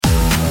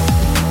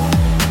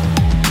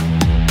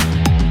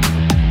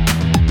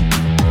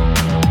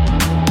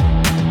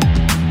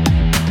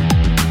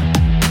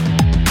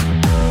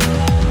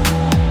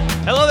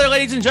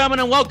and gentlemen,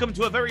 and welcome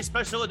to a very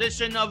special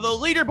edition of the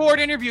Leaderboard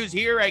Interviews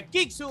here at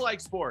Geeks Who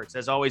Like Sports.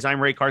 As always, I'm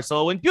Ray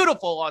Carsillo in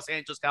beautiful Los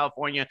Angeles,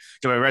 California,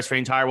 joined by the rest of the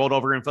entire world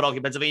over in Philadelphia,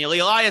 Pennsylvania, Lee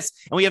Elias.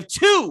 And we have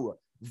two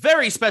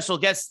very special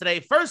guests today.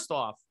 First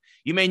off,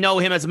 you may know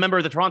him as a member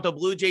of the Toronto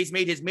Blue Jays,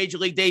 made his major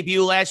league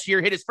debut last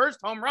year, hit his first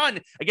home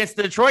run against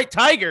the Detroit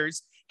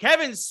Tigers,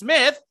 Kevin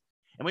Smith.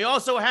 And we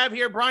also have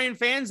here Brian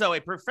Fanzo,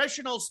 a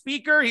professional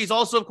speaker. He's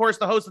also, of course,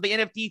 the host of the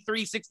NFT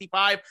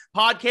 365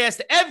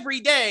 podcast. Every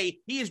day,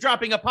 he is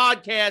dropping a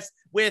podcast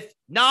with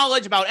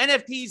knowledge about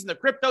NFTs in the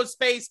crypto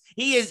space.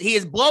 He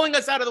is blowing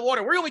us out of the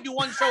water. We only do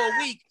one show a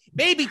week,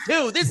 maybe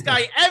two. This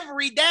guy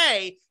every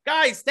day.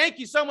 Guys, thank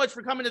you so much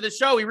for coming to the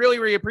show. We really,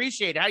 really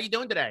appreciate it. How are you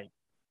doing today?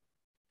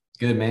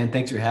 Good, man.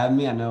 Thanks for having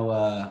me. I know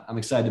I'm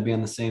excited to be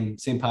on the same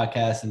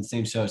podcast and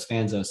same show as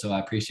Fanzo, so I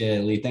appreciate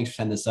it. Lee, thanks for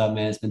setting this up,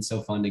 man. It's been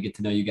so fun to get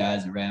to know you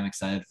guys, and Ray, I'm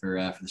excited for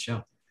the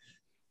show.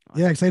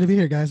 Yeah, excited to be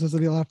here, guys. This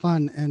will be a lot of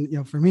fun.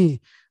 And for me,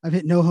 I've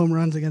hit no home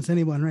runs against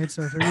anyone, right?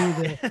 So for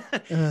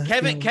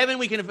me, Kevin,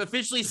 we can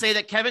officially say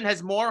that Kevin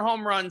has more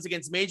home runs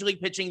against Major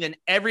League pitching than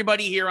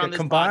everybody here on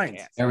this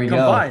podcast. There we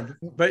go.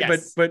 But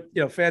yes.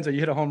 Fanzo, you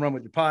hit a home run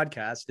with your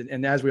podcast,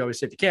 and as we always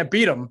say, if you can't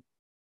beat them,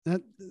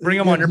 bring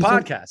them yeah, on your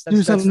podcast.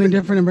 Do something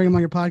different and bring them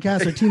on your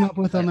podcast, or team up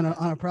with them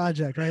on a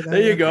project, right?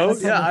 There you go.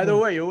 Yeah, either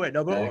way you win.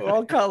 No, but we're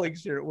all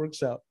colleagues here. It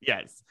works out.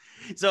 Yes.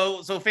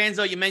 So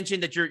Fanzo, you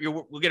mentioned that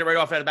we'll get it right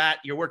off at the bat.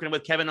 You're working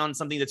with Kevin on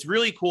something that's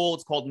really cool.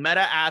 It's called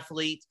Meta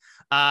Athlete,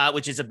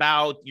 which is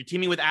about you're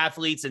teaming with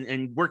athletes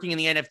and working in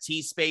the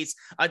NFT space.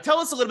 Tell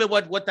us a little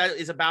bit what that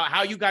is about,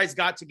 how you guys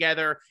got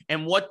together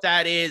and what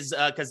that is.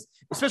 Because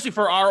especially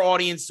for our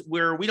audience,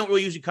 where we don't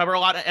really usually cover a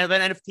lot of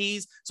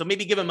NFTs. So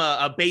maybe give them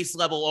a base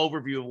level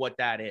overview of what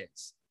that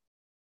is.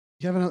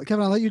 Kevin,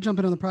 I'll let you jump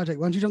in on the project.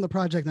 Why don't you jump on the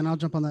project, then I'll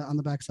jump on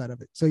the backside of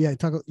it. So yeah,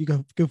 you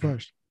go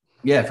first.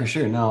 Yeah, for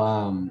sure.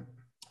 No,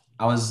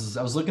 I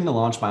was looking to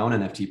launch my own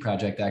NFT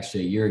project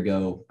actually a year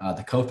ago.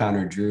 The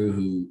co-founder Drew,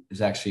 who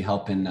is actually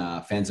helping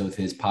Fanzo with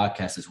his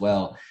podcast as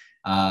well.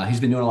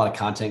 He's been doing a lot of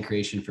content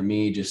creation for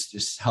me,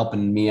 just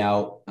helping me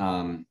out,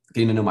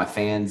 getting to know my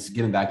fans,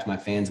 giving back to my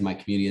fans and my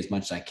community as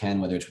much as I can,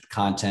 whether it's with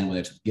content,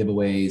 whether it's with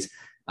giveaways,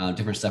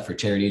 different stuff for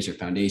charities or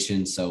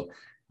foundations. So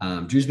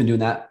Drew's been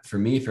doing that for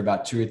me for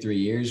about 2 or 3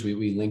 years.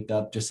 We linked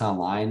up just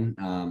online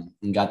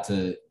and got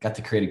to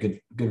create a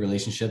good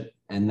relationship.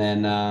 And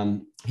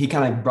then he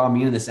kind of brought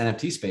me into this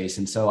NFT space.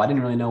 And so I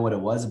didn't really know what it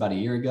was about a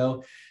year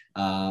ago.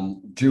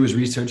 Drew was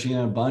researching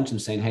it a bunch and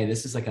saying, hey,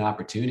 this is like an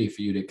opportunity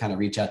for you to kind of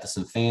reach out to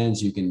some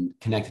fans. You can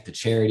connect it to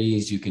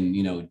charities. You can,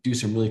 do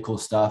some really cool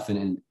stuff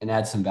and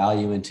add some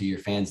value into your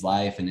fans'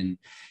 life and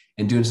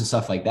doing some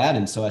stuff like that.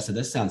 And so I said,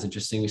 this sounds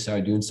interesting. We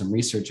started doing some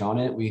research on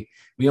it. We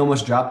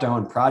almost dropped our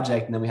own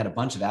project. And then we had a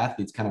bunch of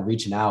athletes kind of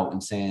reaching out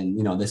and saying,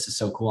 this is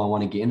so cool. I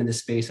want to get into this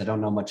space. I don't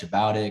know much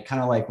about it.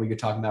 Kind of like what you're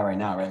talking about right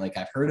now, right? Like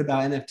I've heard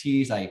about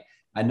NFTs.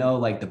 I know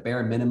like the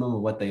bare minimum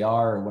of what they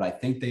are or what I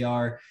think they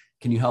are.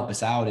 Can you help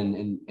us out?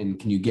 And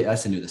can you get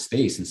us into the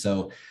space? And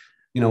so,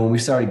 when we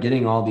started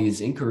getting all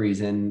these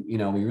inquiries and,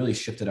 we really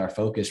shifted our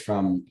focus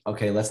from,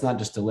 okay, let's not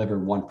just deliver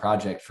one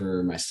project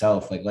for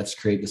myself. Like, let's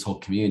create this whole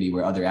community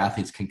where other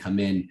athletes can come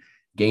in,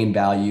 gain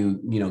value,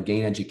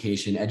 gain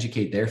education,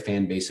 educate their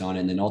fan base on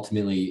it. And then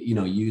ultimately,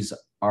 use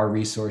our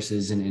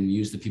resources and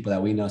use the people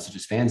that we know, such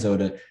as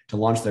Fanzo, to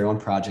launch their own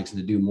projects and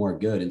to do more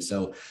good. And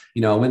so,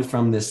 I went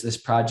from this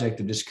project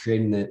of just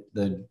creating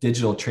the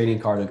digital trading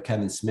card of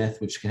Kevin Smith,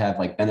 which could have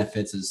like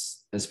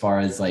benefits as far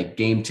as like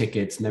game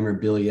tickets,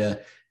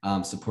 memorabilia,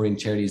 supporting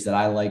charities that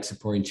I like,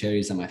 supporting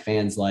charities that my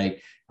fans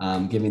like,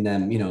 giving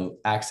them,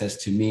 access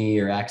to me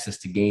or access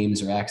to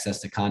games or access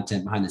to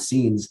content behind the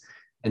scenes.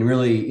 And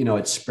really,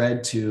 it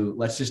spread to,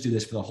 let's just do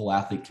this for the whole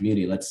athlete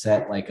community. Let's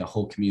set like a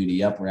whole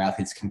community up where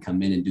athletes can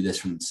come in and do this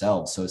for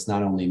themselves. So it's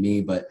not only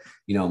me, but,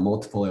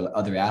 multiple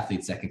other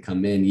athletes that can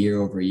come in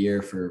year over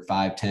year for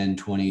 5, 10,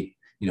 20,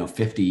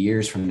 50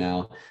 years from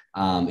now,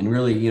 and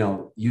really,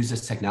 use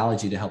this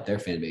technology to help their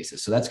fan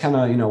bases. So that's kind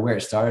of, where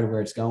it started, where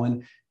it's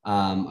going.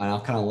 And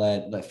I'll kind of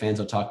let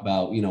Fanzo talk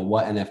about,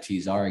 what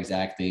NFTs are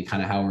exactly and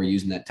kind of how we're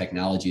using that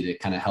technology to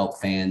kind of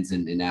help fans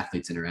and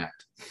athletes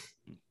interact.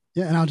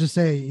 Yeah. And I'll just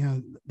say,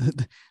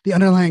 the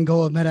underlying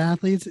goal of Meta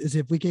Athletes is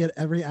if we get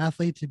every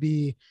athlete to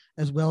be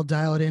as well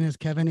dialed in as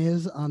Kevin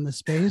is on the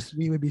space,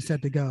 we would be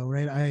set to go.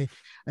 Right.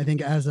 I think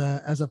as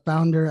a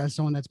founder, as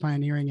someone that's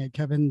pioneering it,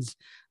 Kevin's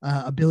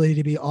ability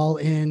to be all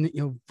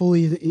in,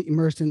 fully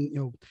immersed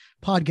in,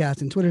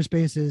 podcasts and Twitter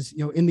spaces,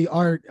 in the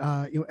art,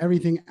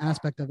 everything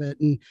aspect of it.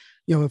 And,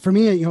 for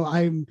me,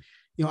 I'm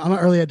an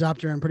early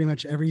adopter on pretty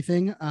much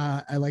everything.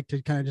 I like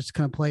to kind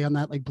of play on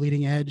that like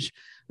bleeding edge.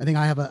 I think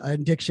I have an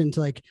addiction to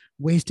like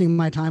wasting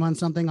my time on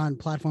something on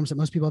platforms that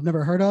most people have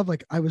never heard of.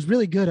 Like I was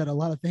really good at a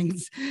lot of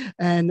things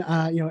and,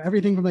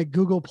 everything from like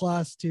Google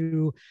Plus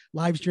to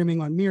live streaming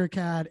on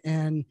Meerkat.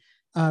 And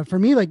for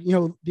me, like,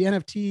 the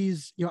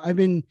NFTs,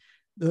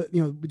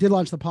 we did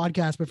launch the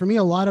podcast, but for me,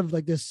 a lot of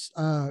like this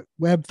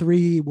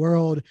Web3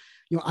 world,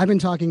 I've been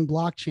talking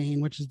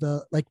blockchain, which is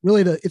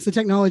it's the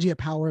technology that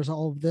powers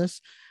all of this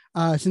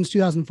since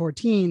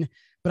 2014.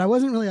 but I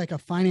wasn't really like a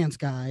finance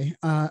guy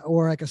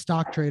or like a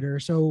stock trader.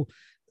 So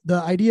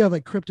the idea of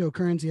like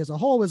cryptocurrency as a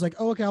whole was like,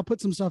 oh, okay, I'll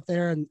put some stuff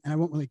there and I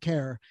won't really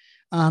care.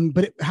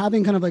 But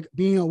having kind of like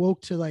being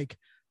awoke to like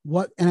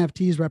what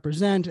NFTs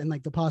represent and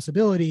like the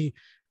possibility,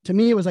 to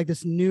me, it was like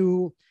this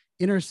new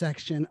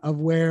intersection of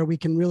where we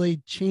can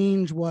really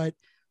change what,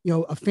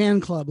 a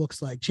fan club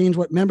looks like, change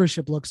what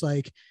membership looks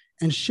like,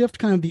 and shift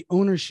kind of the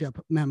ownership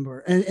member.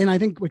 And I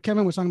think what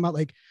Kevin was talking about,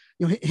 like,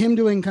 him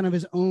doing kind of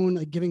his own,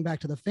 like giving back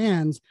to the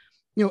fans,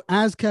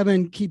 as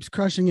Kevin keeps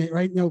crushing it,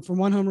 right? From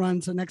one home run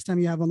to next time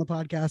you have on the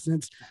podcast, and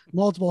it's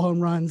multiple home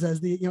runs as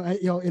the,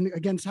 in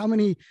against how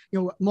many,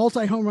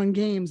 multi home run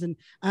games. And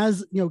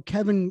as,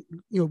 Kevin,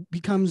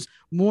 becomes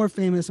more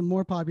famous and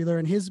more popular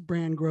and his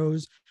brand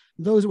grows,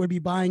 those that would be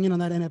buying in on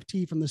that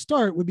NFT from the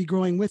start would be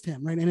growing with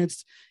him. Right. And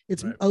it's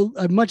right.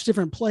 a much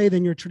different play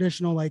than your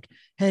traditional, like,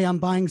 hey, I'm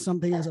buying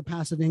something as a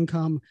passive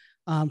income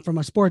from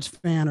a sports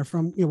fan or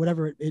from,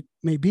 whatever it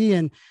may be.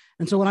 And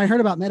so when I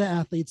heard about Meta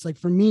Athletes, like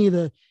for me,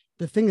 the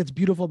thing that's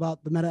beautiful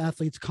about the Meta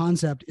Athletes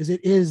concept is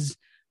it is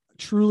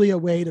truly a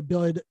way to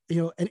build,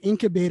 an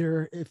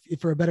incubator, if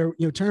for a better,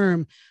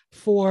 term,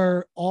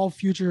 for all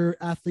future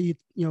athlete,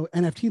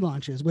 NFT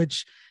launches,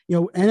 which,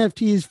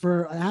 NFTs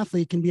for an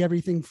athlete can be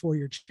everything for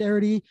your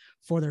charity,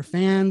 for their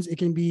fans. It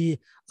can be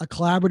a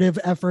collaborative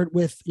effort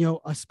with,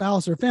 a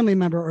spouse or family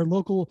member or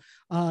local,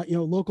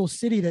 local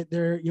city that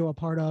they're, a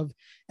part of.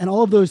 And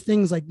all of those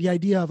things, like the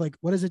idea of like,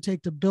 what does it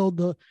take to build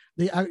the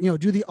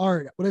do the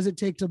art? What does it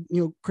take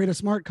to, create a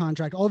smart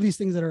contract? All of these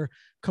things that are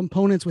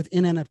components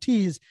within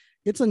NFTs.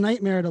 It's a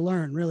nightmare to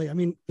learn, really. I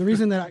mean, the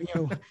reason that,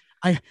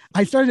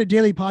 I started a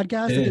daily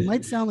podcast, and it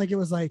might sound like it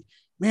was like,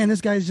 man,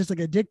 this guy's just like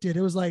addicted.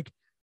 It was like,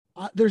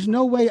 there's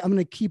no way I'm going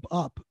to keep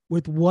up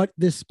with what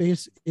this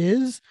space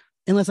is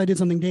unless I did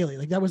something daily.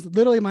 Like that was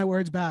literally my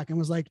words back, and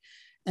was like,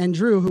 and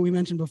Drew, who we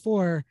mentioned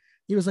before,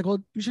 he was like,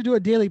 well, you should do a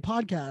daily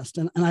podcast.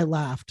 And I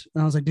laughed,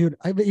 and I was like, dude,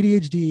 I have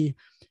ADHD.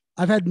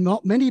 I've had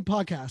many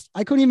podcasts.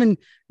 I couldn't even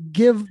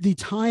give the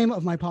time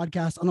of my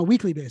podcast on a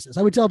weekly basis.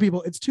 I would tell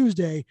people it's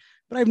Tuesday,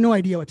 but I have no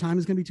idea what time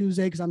is going to be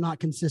Tuesday because I'm not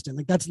consistent.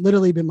 Like that's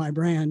literally been my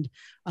brand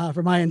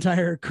for my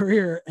entire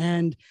career.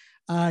 And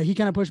he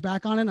kind of pushed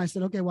back on it. And I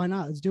said, okay, why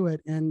not? Let's do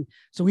it. And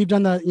so we've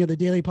done the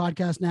daily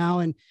podcast now.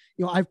 And,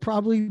 I've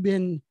probably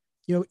been,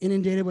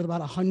 inundated with about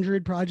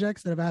 100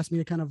 projects that have asked me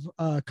to kind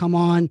of come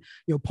on,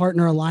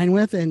 partner, align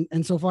with.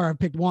 And so far I've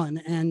picked one,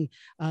 and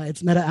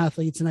it's Meta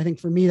Athletes. And I think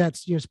for me,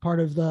 that's just part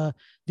of the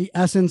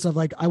essence of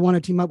like, I want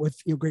to team up with,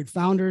 great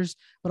founders,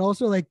 but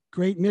also like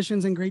great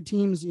missions and great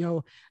teams,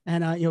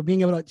 and,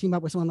 being able to team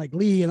up with someone like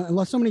Lee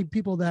and so many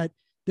people that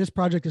this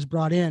project has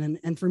brought in.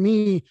 And for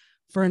me,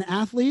 for an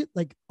athlete,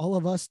 like all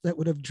of us that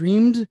would have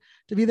dreamed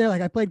to be there,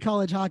 like I played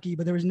college hockey,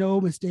 but there was no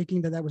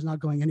mistaking that was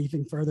not going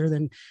anything further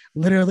than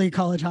literally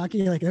college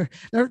hockey. Like there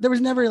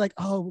was never like,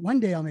 oh, one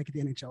day I'll make it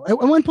to the NHL. At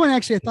one point,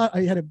 actually, I thought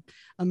I had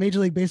a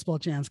Major League Baseball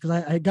chance because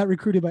I got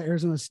recruited by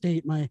Arizona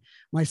State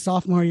my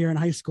sophomore year in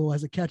high school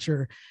as a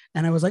catcher.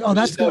 And I was like, oh,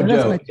 that's no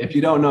joke. If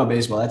you don't know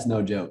baseball, that's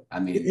no joke.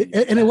 I mean,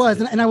 it was.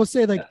 And I will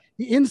say like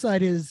the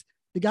inside is,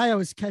 the guy I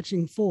was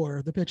catching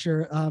for, the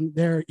pitcher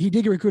there, he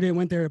did get recruited and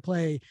went there to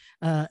play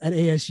at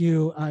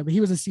ASU, but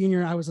he was a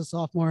senior. I was a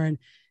sophomore. And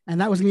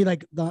that was me,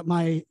 like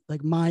my 3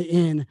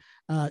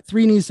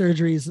 knee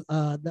surgeries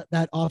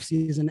that off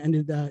season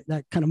ended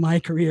that kind of my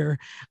career.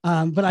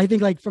 But I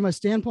think like from a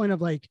standpoint of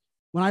like,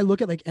 when I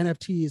look at like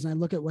NFTs and I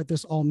look at what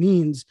this all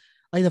means,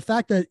 like the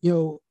fact that,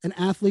 an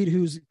athlete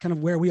who's kind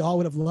of where we all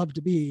would have loved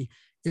to be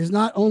is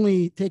not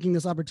only taking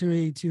this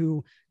opportunity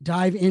to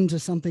dive into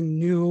something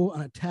new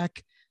on a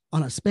tech,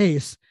 on a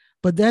space,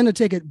 but then to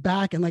take it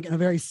back and like in a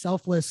very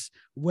selfless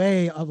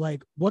way of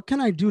like, what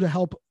can I do to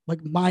help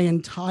like my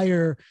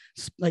entire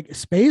like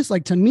space?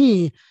 Like to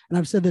me, and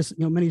I've said this,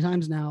 many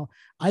times now,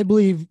 I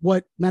believe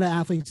what Meta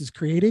Athletes is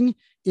creating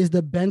is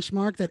the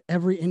benchmark that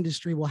every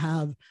industry will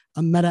have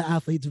a Meta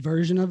Athletes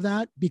version of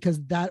that, because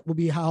that will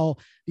be how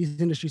these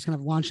industries kind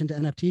of launch into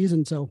NFTs.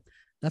 And so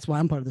that's why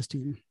I'm part of this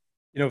team.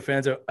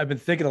 Fanzo, I've been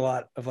thinking a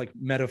lot of like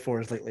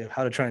metaphors lately of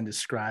how to try and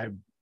describe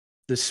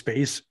this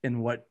space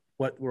and what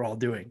we're all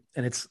doing.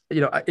 And it's,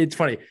 it's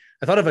funny.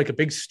 I thought of like a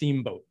big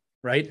steamboat,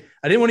 right?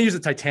 I didn't want to use the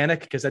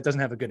Titanic because that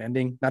doesn't have a good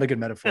ending, not a good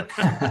metaphor,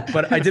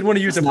 but I did want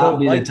to use a boat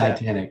like the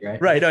Titanic,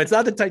 right? Right. No, it's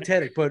not the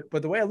Titanic, but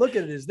the way I look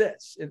at it is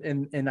this.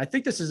 And I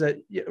think this is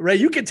Ray,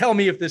 you can tell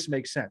me if this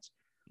makes sense.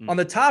 On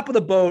the top of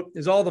the boat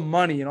is all the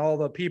money and all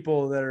the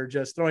people that are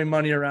just throwing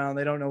money around.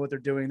 They don't know what they're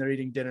doing. They're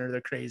eating dinner.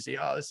 They're crazy.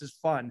 Oh, this is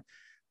fun.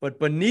 But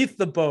beneath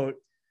the boat,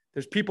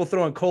 there's people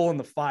throwing coal in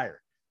the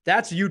fire.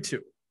 That's you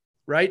two,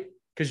 right?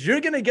 Because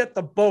you're going to get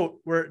the boat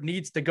where it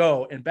needs to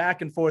go and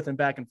back and forth and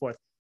back and forth.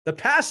 The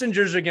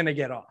passengers are going to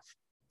get off.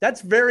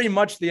 That's very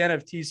much the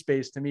NFT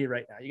space to me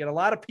right now. You got a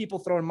lot of people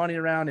throwing money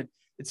around, and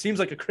it seems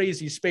like a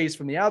crazy space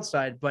from the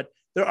outside, but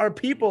there are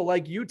people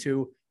like you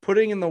two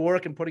putting in the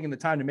work and putting in the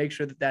time to make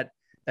sure that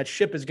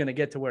ship is going to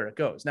get to where it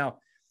goes. Now,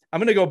 I'm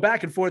going to go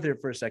back and forth here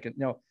for a second.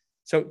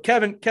 So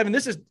Kevin,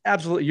 this is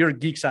absolutely your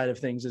geek side of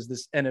things, is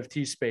this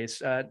NFT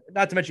space.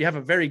 Not to mention you have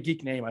a very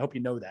geek name. I hope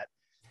you know that.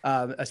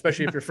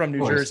 especially if you're from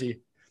New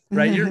Jersey,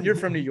 right? You're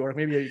from New York,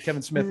 maybe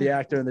Kevin Smith, the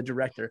actor and the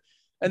director.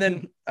 And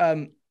then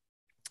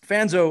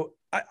Fanzo,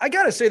 I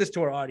got to say this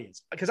to our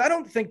audience, because I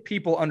don't think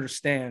people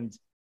understand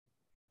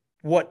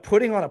what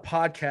putting on a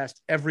podcast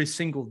every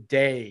single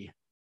day,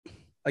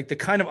 like the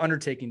kind of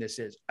undertaking this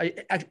is.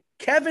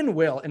 Kevin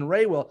will, and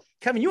Ray will.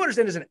 Kevin, you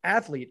understand as an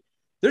athlete,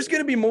 there's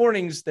going to be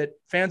mornings that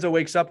Fanzo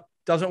wakes up,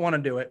 doesn't want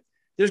to do it.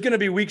 There's going to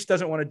be weeks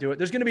doesn't want to do it.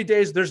 There's going to be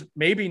days there's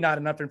maybe not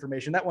enough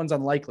information. That one's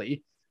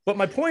unlikely. But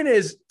my point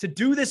is, to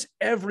do this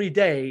every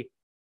day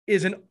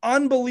is an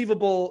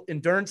unbelievable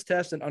endurance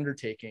test and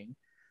undertaking.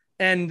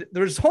 And the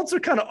results are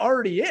kind of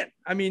already in.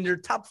 I mean, you're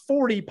top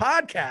 40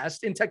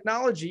 podcast in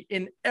technology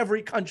in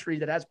every country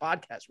that has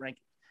podcast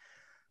ranking.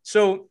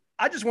 So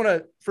I just want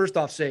to first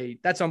off say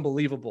that's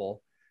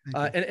unbelievable.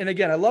 And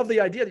again, I love the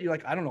idea that you're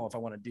like, I don't know if I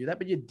want to do that,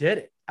 but you did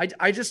it.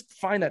 I just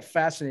find that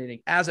fascinating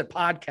as a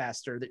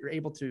podcaster that you're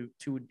able to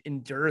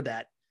endure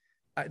that.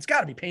 It's got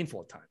to be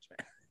painful at times,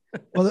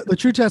 man. Well, the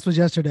true test was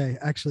yesterday,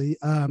 actually,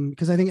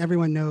 because I think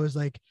everyone knows,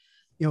 like,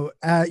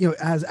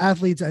 as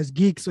athletes, as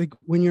geeks, like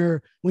when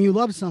you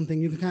love something,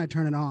 you can kind of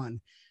turn it on.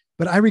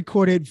 But I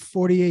recorded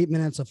 48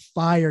 minutes of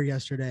fire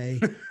yesterday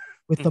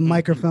with the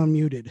microphone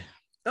muted.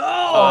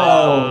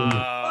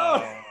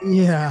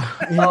 Yeah.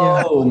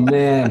 Oh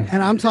man.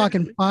 And I'm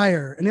talking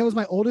fire. And it was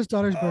my oldest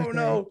daughter's birthday. Oh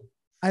no.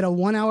 I had a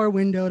 1 hour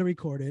window to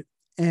record it,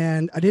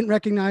 and I didn't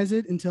recognize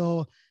it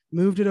until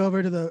moved it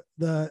over to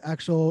the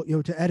actual,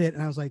 to edit.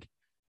 And I was like,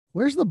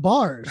 where's the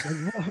bars?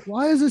 Like,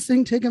 why is this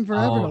thing taking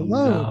forever to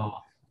load? No.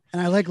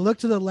 And I look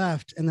to the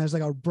left, and there's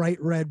like a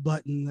bright red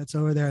button that's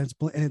over there. And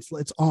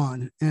it's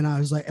on. And I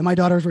was like, and my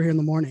daughters were here in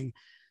the morning,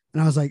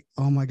 and I was like,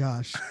 oh my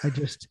gosh,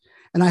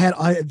 and I had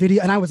a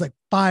video, and I was like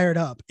fired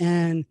up.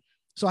 And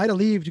so I had to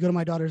leave to go to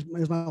my daughter's. It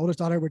was my oldest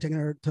daughter. We're taking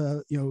her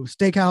to,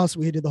 steakhouse.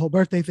 We did the whole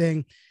birthday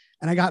thing.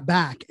 And I got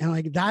back, and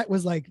like, that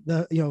was like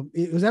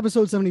it was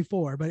episode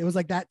 74, but it was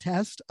like that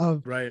test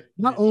of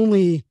not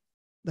only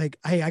like,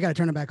 hey, I got to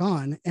turn it back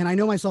on. And I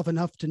know myself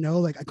enough to know,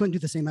 like, I couldn't do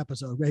the same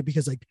episode, right?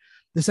 Because like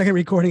the second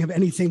recording of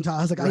any same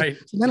topic, I was like,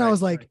 so then I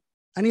was like,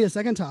 I need a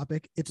second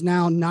topic. It's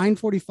now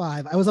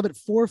 9:45. I was up at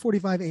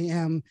 4:45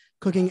 a.m.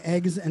 cooking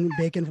eggs and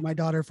bacon for my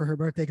daughter for her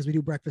birthday, because we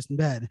do breakfast in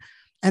bed.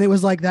 And it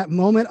was like that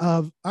moment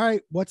of, all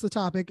right, what's the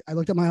topic? I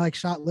looked at my like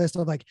shot list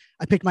of like,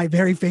 I picked my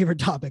very favorite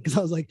topic, because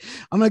I was like,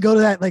 I'm going to go to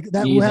that, like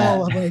that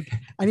well of like,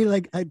 I need to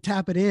like, I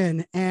tap it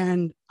in,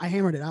 and I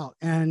hammered it out.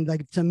 And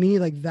like, to me,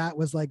 like that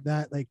was like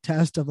that, like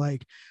test of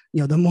like,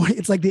 the more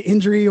it's like the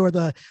injury or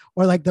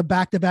like the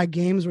back-to-back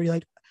games where you're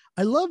like,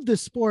 I love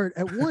this sport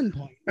at one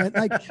point, but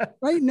like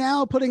right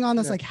now putting on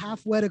this like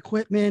half wet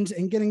equipment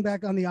and getting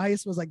back on the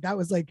ice was like, that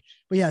was like,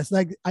 but yes,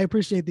 like I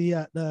appreciate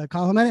the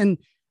compliment. And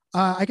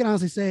I can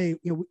honestly say,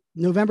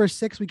 November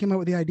 6th, we came up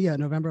with the idea.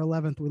 November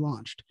 11th, we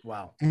launched.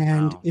 Wow.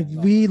 And if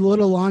we would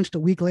have launched a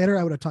week later,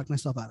 I would have talked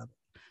myself out of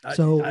it.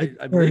 So I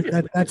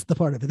that's the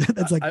part of it.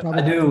 That's like,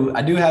 probably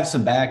I do have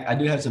some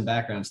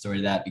background story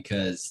to that,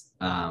 because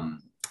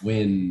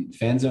when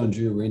Fanzo and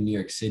Drew were in New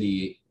York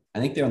City, I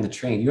think they're on the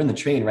train. You're on the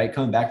train, right?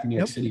 Coming back from New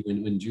York City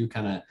when Drew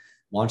kind of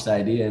launched the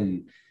idea.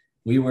 And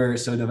November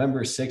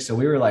 6th. So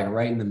we were like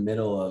right in the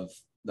middle of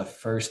the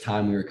first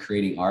time we were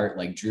creating art.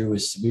 Like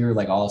we were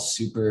like all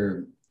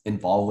super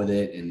involved with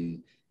it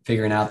and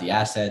figuring out the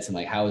assets and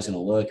like how it was going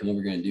to look and what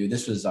we're going to do.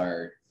 This was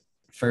our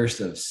first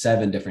of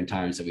 7 different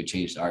times that we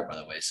changed art, by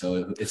the way.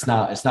 So it's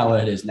not what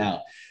it is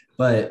now,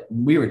 but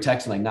we were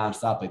texting like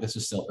nonstop. Like this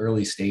was still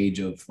early stage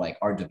of like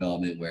art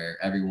development where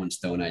everyone's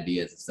throwing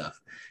ideas and stuff.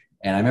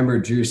 And I remember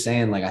Drew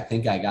saying like, I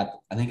think I got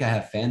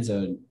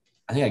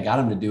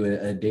him to do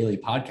a daily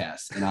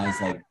podcast. And I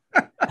was like,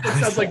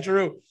 sounds like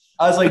Drew.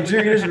 I was like,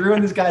 Drew, you just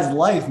ruined this guy's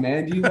life,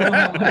 man. Do you know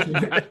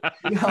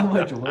how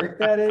much work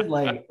that is?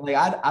 Like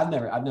I've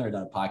never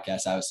done a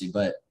podcast, obviously,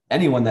 but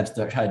anyone that's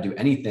trying to do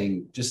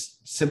anything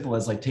just simple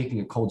as like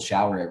taking a cold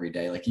shower every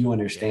day, like you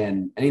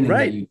understand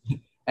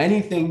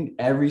anything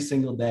every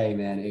single day,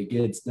 man. It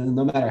gets,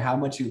 no matter how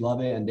much you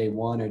love it on day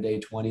 1 or day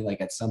 20,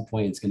 like at some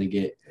point it's gonna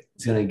get.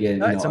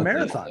 It's a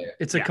marathon.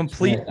 It's a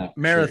complete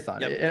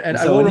marathon. Sure. And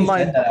so I will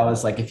remind that, I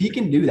was like, if he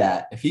can do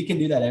that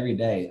every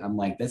day, I'm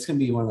like, that's gonna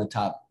be one of the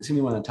top. It's gonna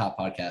be one of the top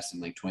podcasts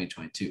in like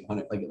 2022.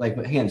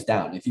 Like hands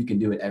down, if you can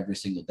do it every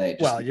single day.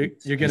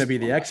 You're gonna be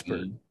the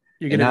expert.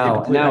 You're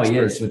gonna now he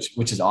is,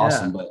 which is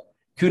awesome. Yeah. But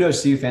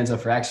kudos to you, Fanzo,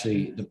 for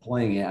actually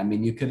deploying it. I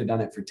mean, you could have done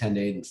it for 10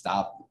 days and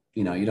stopped.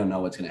 You don't know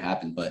what's gonna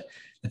happen, but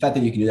the fact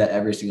that you can do that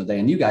every single day,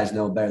 and you guys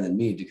know better than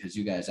me because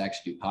you guys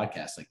actually do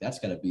podcasts, like that's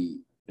gotta be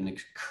a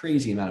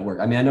crazy amount of work.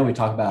 I mean, I know we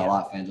talk about a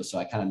lot, Fanzo, so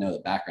I kind of know the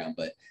background,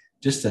 but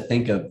just to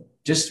think of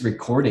just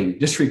recording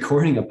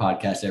a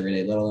podcast every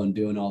day, let alone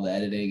doing all the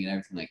editing and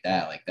everything like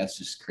that, like that's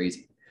just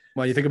crazy.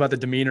 Well, you think about the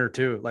demeanor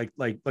too. Like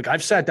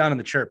I've sat down in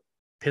the chair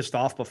pissed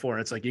off before.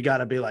 It's like, you got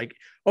to be like,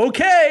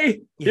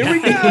 okay, here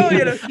we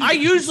go. I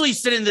usually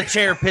sit in the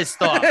chair pissed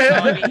off. So,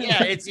 I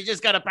mean, you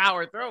just got to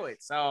power through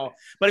it. So,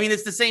 but I mean,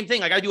 it's the same thing.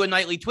 Like I do a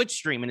nightly Twitch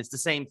stream and it's the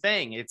same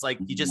thing. It's like,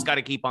 you just got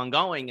to keep on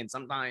going. And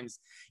sometimes,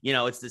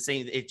 it's the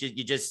same.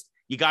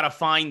 You you got to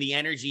find the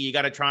energy. You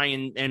got to try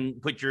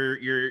and put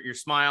your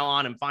smile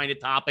on and find a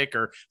topic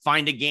or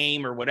find a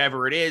game or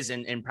whatever it is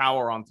and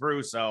power on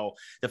through. So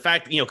the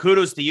fact,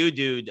 kudos to you,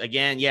 dude.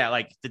 Again, yeah,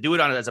 like to do it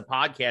on it as a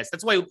podcast.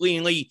 That's why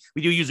we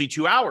do usually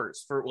 2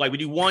 hours for we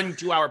do 1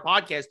 2-hour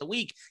podcast a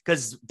week,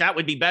 because that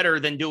would be better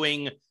than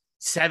doing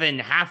 7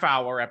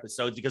 half-hour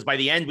episodes, because by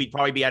the end we'd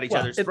probably be at each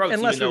other's throats.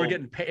 Unless we were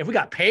getting paid. If we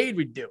got paid,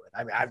 we'd do it.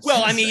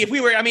 If we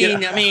were,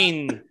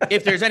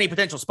 if there's any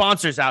potential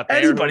sponsors out there,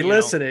 anybody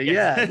listening,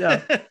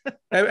 yeah.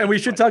 And we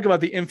should talk about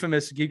the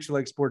infamous Geeks Who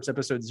Like Sports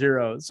episode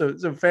 0. So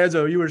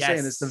Fanzo, you were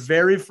saying it's the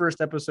very first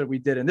episode we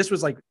did, and this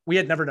was like we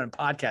had never done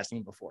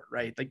podcasting before,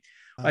 right?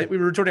 Like we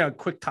were recording on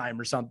QuickTime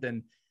or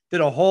something.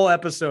 Did a whole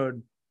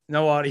episode,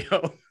 no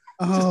audio,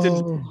 just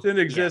didn't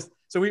exist. Yeah.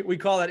 So we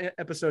call that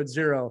episode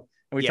 0.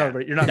 And we talked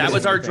about it. You're not. That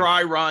was our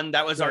dry run.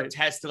 That was our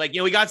test. Like,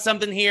 we got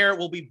something here.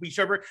 We'll be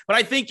sure. But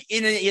I think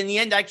in the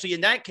end, actually,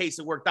 in that case,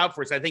 it worked out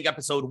for us. I think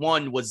episode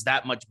 1 was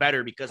that much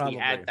better because we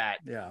had that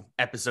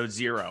episode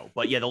 0.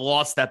 But the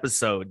lost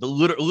episode, the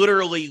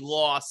literally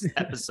lost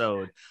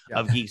episode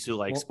of Geeks Who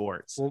Like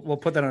Sports. We'll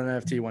put that on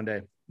an NFT one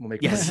day. We'll make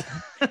it.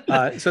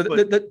 So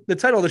the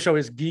title of the show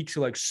is Geeks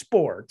Who Like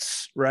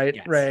Sports, right?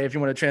 Yes. Ray, if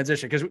you want to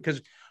transition,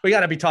 because we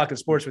got to be talking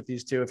sports with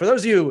these two. And for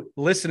those of you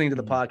listening to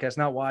the podcast,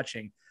 not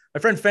watching, my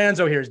friend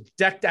Fanzo here is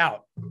decked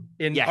out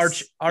in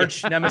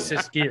arch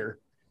nemesis gear,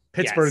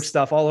 Pittsburgh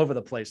stuff all over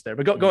the place there.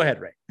 But go ahead,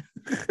 Ray.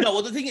 No,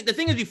 well, the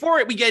thing is,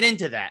 before we get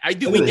into that,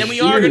 we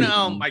are gonna.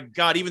 Oh my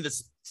God, even the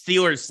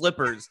Steelers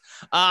slippers.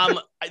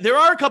 There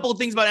are a couple of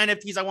things about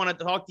NFTs I want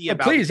to talk to you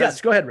about. Please,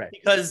 yes, go ahead, Ray.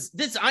 Because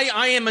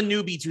I am a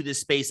newbie to this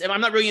space, and I'm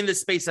not really in this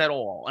space at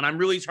all, and I'm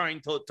really trying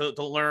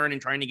to learn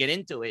and trying to get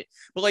into it.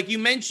 But like you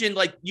mentioned,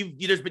 like you've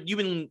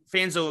been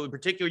Fanzo in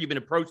particular, you've been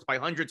approached by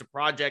hundreds of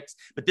projects,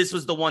 but this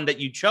was the one that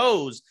you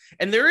chose.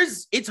 And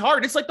it's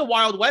hard. It's like the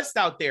Wild West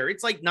out there.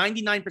 It's like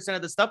 99%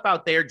 of the stuff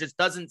out there just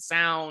doesn't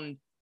sound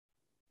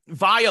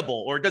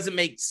viable or doesn't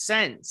make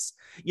sense.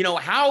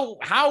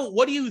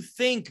 What do you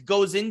think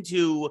goes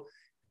into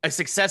a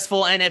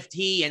successful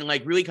NFT and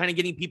like really kind of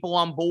getting people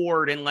on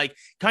board and like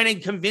kind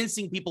of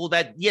convincing people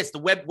that yes, the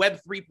web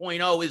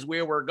 3.0 is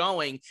where we're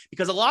going?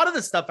 Because a lot of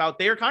the stuff out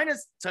there kind of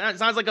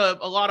sounds like a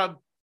lot of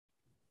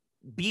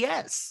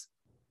BS.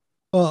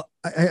 Well,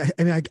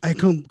 I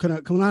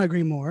could not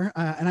agree more.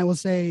 And I will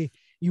say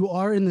you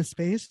are in the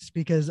space,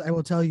 because I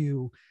will tell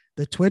you,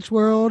 the Twitch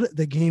world,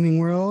 the gaming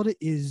world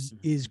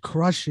is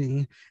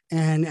crushing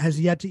and has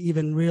yet to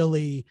even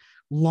really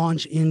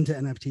launch into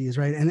NFTs,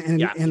 right?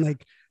 And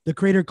like the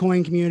creator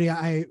coin community,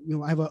 I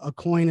have a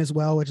coin as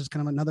well, which is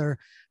kind of another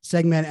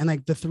segment. And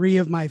like the 3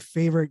 of my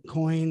favorite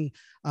coin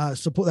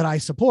support that I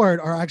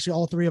support are actually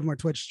all 3 of them are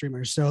Twitch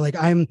streamers. So like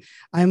I'm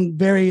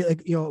very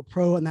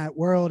pro in that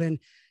world. And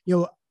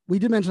we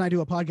did mention I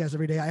do a podcast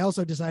every day. I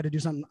also decided to do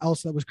something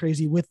else that was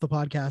crazy with the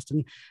podcast,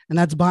 and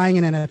that's buying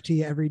an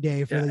NFT every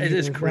day for the year. It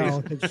is crazy.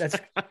 Well, that's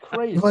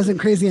crazy. It wasn't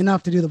crazy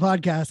enough to do the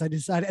podcast. I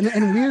decided,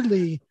 and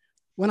weirdly,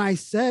 when I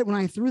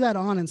threw that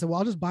on and said, well,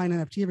 I'll just buy an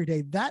NFT every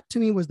day, that to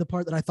me was the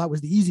part that I thought was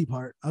the easy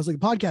part. I was like,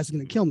 the podcast is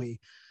going to kill me.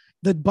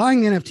 The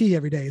buying the NFT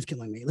every day is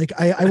killing me. Like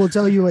I will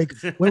tell you, like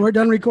when we're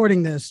done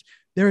recording this,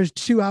 there is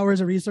 2 hours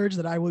of research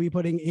that I will be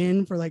putting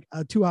in for like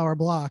a 2-hour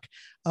block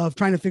of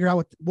trying to figure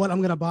out what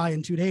I'm going to buy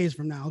in 2 days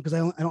from now, because I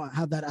don't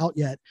have that out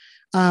yet.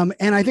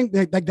 And I think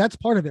that that's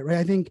part of it, right?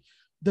 I think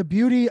the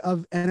beauty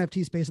of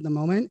NFT space at the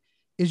moment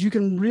is you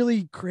can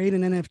really create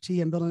an NFT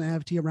and build an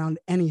NFT around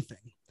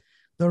anything.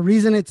 The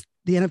reason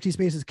the NFT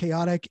space is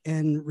chaotic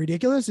and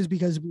ridiculous is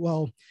because,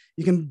 well,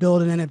 you can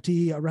build an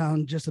NFT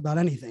around just about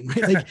anything,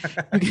 right?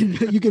 Like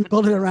you can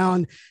build it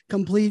around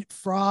complete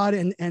fraud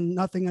and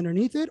nothing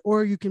underneath it,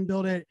 or you can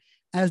build it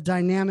as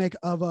dynamic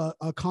of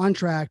a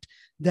contract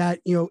that,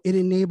 it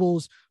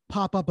enables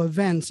pop-up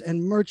events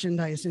and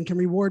merchandise and can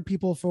reward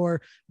people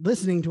for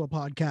listening to a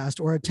podcast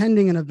or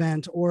attending an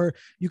event, or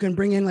you can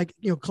bring in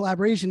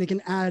collaboration. It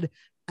can add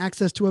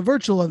access to a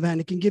virtual event.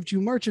 It can give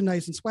you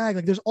merchandise and swag.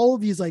 Like there's all of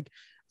these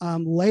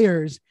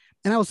layers.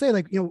 And I will say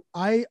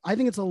I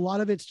think it's a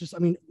lot of it's just,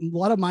 a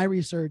lot of my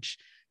research,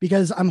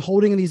 because I'm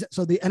holding these.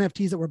 So the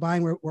NFTs that we're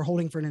buying, we're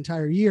holding for an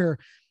entire year.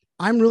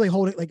 I'm really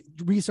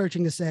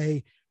researching to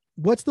say,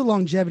 what's the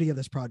longevity of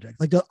this project?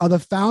 Like are the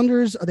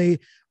founders, are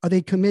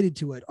they committed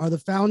to it? Are the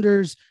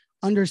founders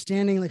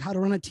understanding how to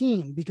run a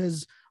team?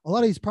 Because a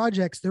lot of these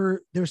projects,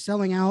 they're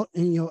selling out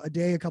in, a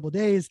day, a couple of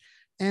days,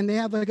 and they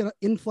have an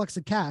influx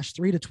of cash,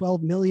 $3 to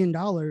 $12 million.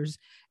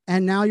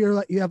 And now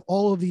you have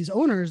all of these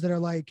owners that are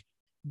like,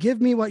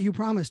 give me what you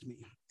promised me.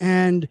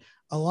 And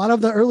a lot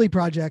of the early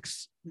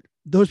projects,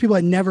 those people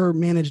had never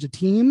managed a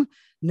team,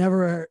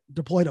 never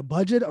deployed a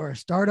budget or a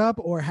startup,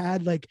 or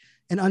had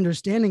an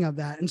understanding of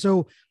that. And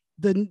so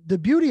the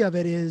beauty of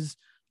it is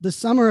the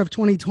summer of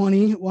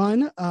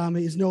 2021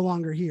 is no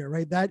longer here,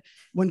 right? That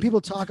when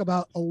people talk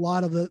about a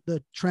lot of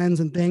the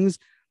trends and things,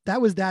 that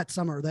was that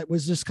summer. That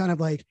was just kind of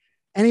like,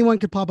 anyone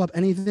could pop up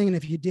anything. And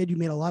if you did, you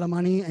made a lot of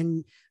money,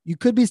 and you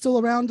could be still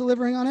around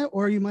delivering on it,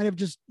 or you might've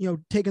just,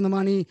 taken the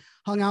money,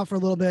 hung out for a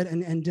little bit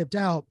and dipped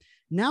out.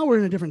 Now we're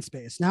in a different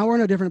space. Now we're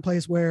in a different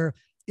place where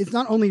it's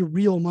not only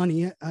real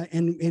money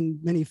in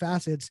many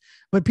facets,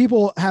 but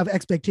people have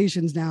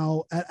expectations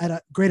now at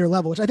a greater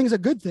level, which I think is a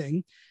good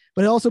thing.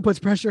 But it also puts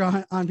pressure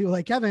on people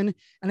like Kevin.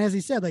 And as he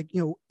said, like,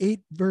 8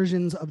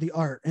 versions of the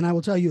art. And I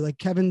will tell you, like,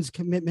 Kevin's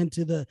commitment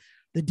to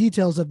the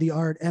details of the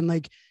art and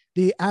like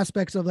the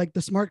aspects of like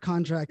the smart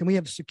contract, and we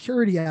have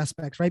security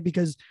aspects, right?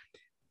 Because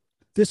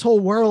this whole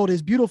world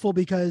is beautiful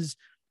because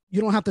you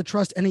don't have to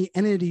trust any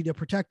entity to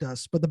protect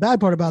us. But the bad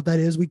part about that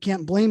is we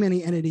can't blame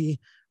any entity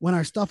when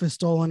our stuff is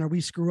stolen or we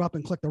screw up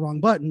and click the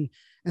wrong button.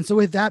 And so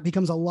with that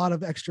becomes a lot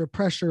of extra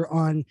pressure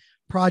on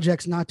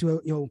projects not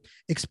to,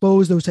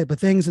 expose those type of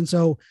things. And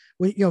so,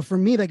 for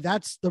me, like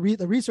that's the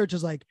research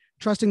is like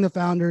trusting the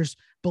founders,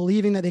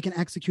 believing that they can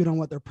execute on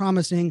what they're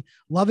promising,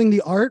 loving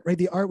the art, right?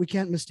 The art, we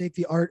can't mistake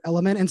the art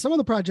element. And some of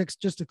the projects,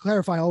 just to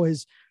clarify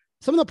always,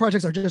 some of the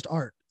projects are just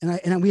art.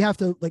 And we have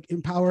to like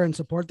empower and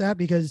support that,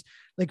 because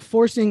like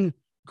forcing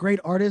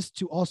great artists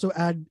to also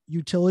add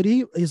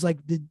utility is like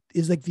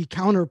the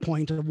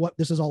counterpoint of what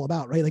this is all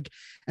about, right? Like,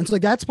 and so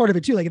like that's part of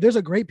it too. Like if there's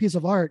a great piece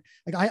of art,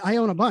 like I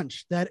own a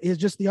bunch that is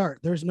just the art.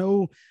 There's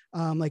no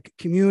like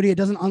community. It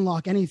doesn't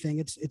unlock anything.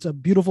 It's a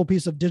beautiful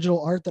piece of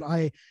digital art that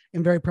I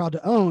am very proud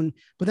to own.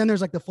 But then there's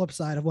like the flip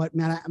side of what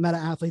Meta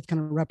Athletes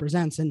kind of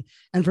represents. And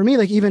for me,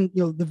 like even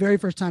the very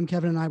first time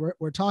Kevin and I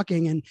were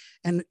talking,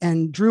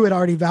 and Drew had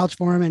already vouched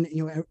for him,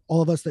 and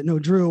all of us that know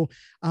Drew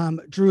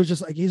is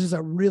just like, he's just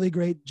a really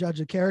great judge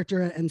of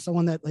character and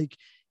someone that like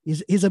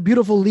he's a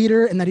beautiful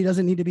leader, and that he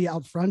doesn't need to be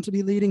out front to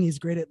be leading. He's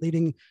great at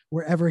leading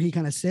wherever he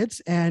kind of sits.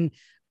 And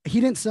he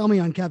didn't sell me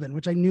on Kevin,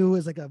 which I knew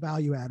was like a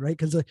value add, right?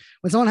 Because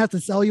when someone has to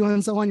sell you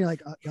on someone, you're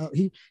like,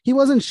 he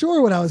wasn't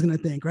sure what I was going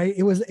to think, right?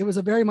 It was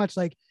a very much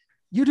like,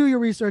 you do your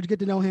research, get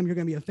to know him, you're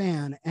going to be a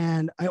fan.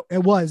 And I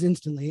was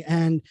instantly.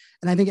 And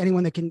I think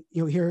anyone that can,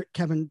 hear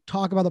Kevin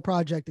talk about the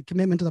project, the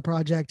commitment to the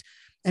project,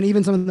 and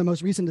even some of the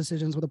most recent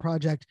decisions with the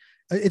project,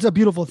 it's a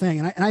beautiful thing.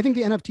 And I think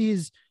the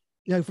NFTs,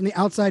 from the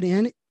outside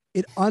in,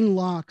 it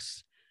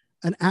unlocks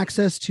an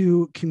access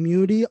to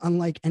community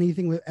unlike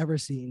anything we've ever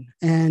seen.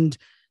 And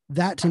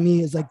that to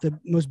me is like the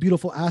most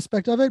beautiful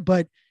aspect of it.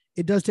 But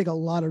it does take a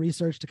lot of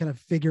research to kind of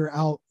figure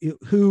out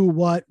who,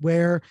 what,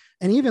 where,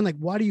 and even like,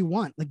 what do you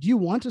want? Like, do you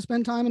want to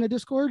spend time in a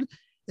Discord?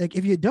 Like,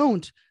 if you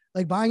don't,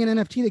 like buying an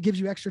NFT that gives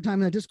you extra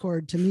time in a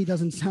Discord, to me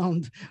doesn't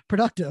sound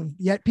productive.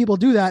 Yet people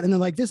do that. And they're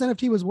like, this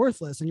NFT was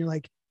worthless. And you're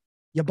like,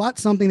 you bought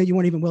something that you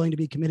weren't even willing to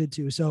be committed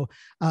to. So,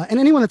 and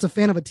anyone that's a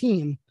fan of a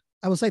team,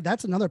 I will say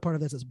that's another part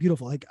of this that's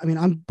beautiful. Like, I mean,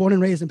 I'm born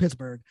and raised in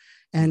Pittsburgh,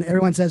 and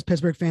everyone says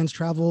Pittsburgh fans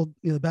travel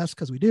the best,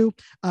 because we do.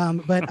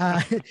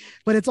 But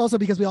it's also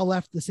because we all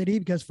left the city,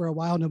 because for a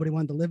while nobody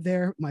wanted to live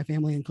there, my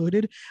family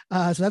included.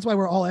 So that's why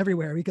we're all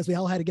everywhere, because we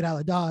all had to get out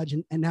of Dodge,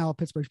 and now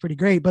Pittsburgh's pretty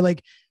great. But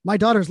like my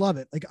daughters love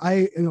it. Like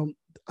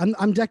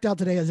I'm decked out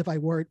today as if I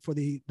worked for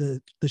the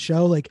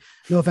show. Like,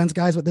 no offense,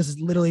 guys, but this is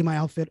literally my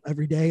outfit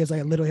every day, as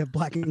I literally have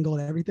black and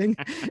gold everything.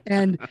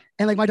 And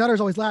like my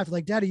daughters always laugh,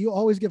 like, Daddy, you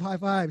always give high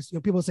fives.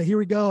 People say, here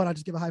we go, and I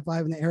just give a high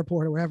five in the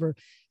airport or wherever.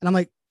 And I'm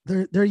like,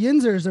 they're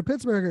Yinzers, they're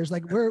Pittsburghers,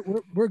 like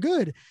we're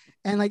good.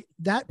 And like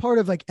that part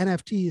of like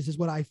NFTs is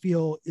what I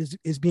feel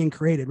is being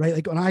created, right?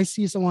 Like when I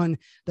see someone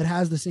that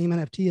has the same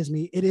NFT as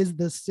me, it is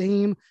the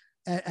same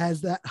as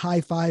that high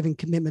five and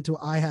commitment to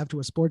what I have to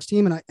a sports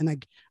team. And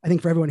I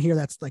think for everyone here,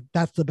 that's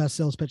the best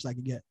sales pitch I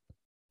could get.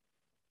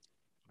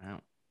 Wow.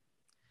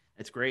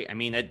 That's great. I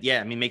mean,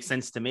 makes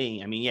sense to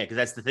me. I mean, yeah, because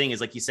that's the thing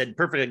is, like you said,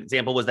 perfect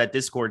example was that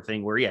Discord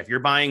thing where, if you're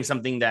buying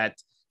something that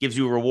gives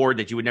you a reward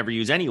that you would never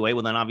use anyway,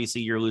 well, then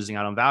obviously you're losing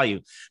out on value.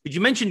 But you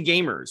mentioned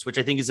gamers, which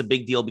I think is a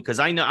big deal, because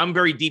I know I'm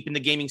very deep in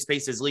the gaming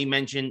space. As Lee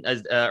mentioned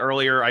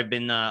earlier, I've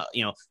been,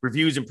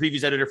 reviews and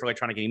previews editor for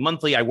Electronic Gaming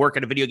Monthly. I work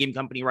at a video game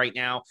company right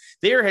now.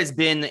 There has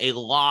been a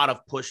lot of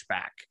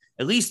pushback,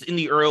 at least in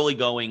the early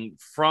going,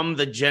 from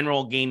the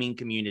general gaming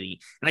community.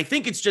 And I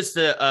think it's just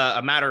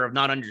a matter of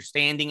not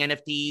understanding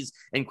NFTs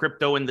and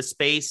crypto in the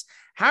space.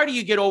 How do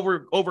you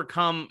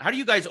how do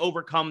you guys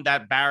overcome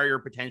that barrier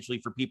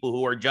potentially for people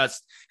who are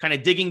just kind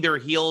of digging their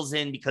heels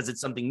in because it's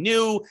something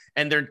new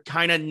and they're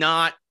kind of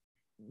not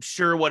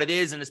sure what it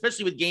is? And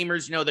especially with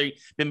gamers, they've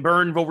been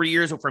burned over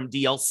years from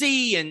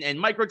DLC and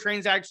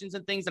microtransactions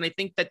and things. And I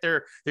think that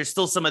there's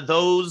still some of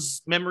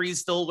those memories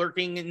still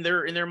lurking in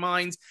their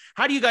minds.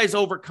 How do you guys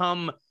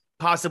overcome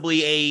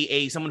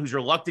possibly someone who's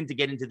reluctant to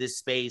get into this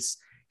space,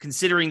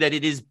 considering that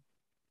it is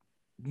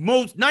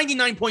most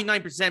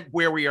 99.9%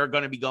 where we are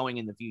going to be going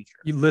in the future?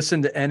 You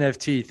listen to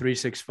NFT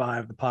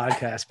 365, the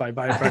podcast by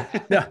Brian.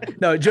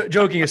 No,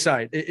 joking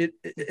aside, and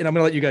I'm going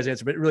to let you guys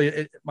answer, but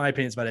really, my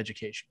opinion is about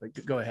education.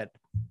 Like, go ahead.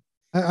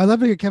 I'd love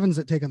to hear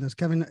Kevin's take on this.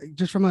 Kevin,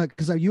 just from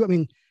because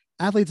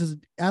athletes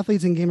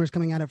and gamers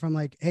coming at it from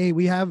like, hey,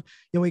 we have,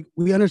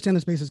 we understand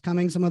the space is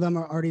coming. Some of them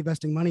are already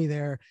investing money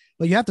there,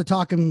 but you have to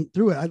talk them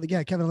through it.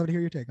 Yeah, Kevin, I'd love to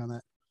hear your take on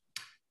that.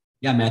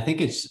 Yeah, I mean, I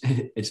think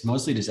it's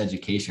mostly just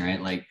education,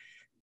 right? Like,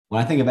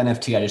 when I think of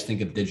NFT, I just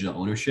think of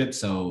digital ownership.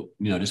 So,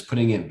 just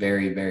putting it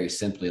very, very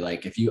simply,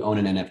 like if you own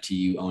an NFT,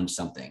 you own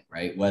something,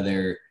 right?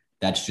 Whether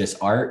that's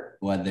just art,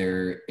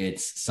 whether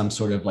it's some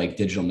sort of like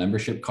digital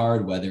membership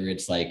card, whether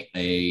it's like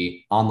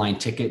a online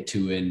ticket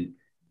to an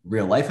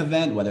real life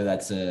event, whether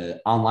that's a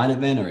online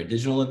event or a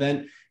digital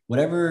event,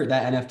 whatever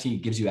that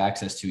NFT gives you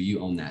access to, you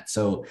own that.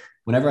 So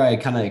whenever I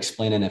kind of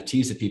explain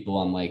NFTs to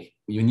people, I'm like,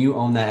 when you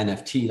own that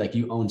NFT, like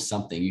you own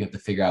something, you have to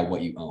figure out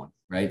what you own,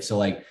 right? So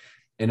like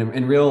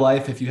in real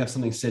life, if you have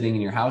something sitting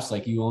in your house,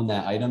 like you own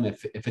that item.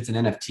 If it's an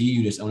NFT,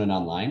 you just own it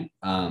online.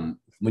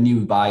 When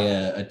you buy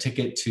a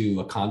ticket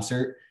to a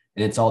concert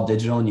and it's all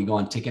digital and you go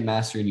on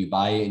Ticketmaster and you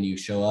buy it and you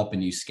show up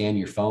and you scan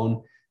your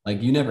phone,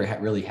 like you never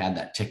really had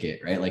that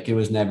ticket, right? Like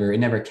it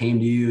never came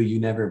to you. You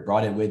never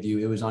brought it with you.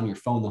 It was on your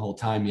phone the whole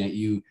time. Yet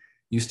you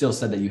still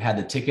said that you had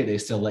the ticket. They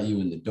still let you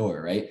in the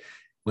door, right?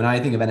 When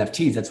I think of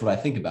NFTs, that's what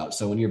I think about.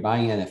 So when you're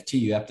buying an NFT,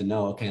 you have to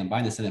know, okay, I'm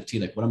buying this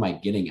NFT. Like, what am I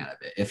getting out of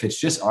it? If it's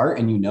just art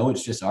and you know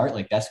it's just art,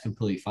 like that's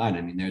completely fine.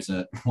 I mean, there's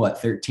a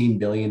 $13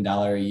 billion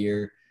a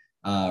year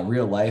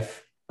real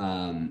life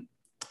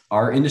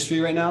art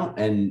industry right now,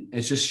 and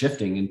it's just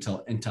shifting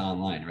into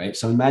online, right?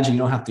 So imagine you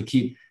don't have to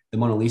keep the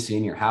Mona Lisa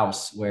in your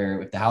house,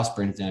 where if the house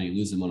burns down, you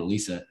lose the Mona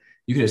Lisa.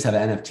 You could just have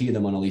an NFT of the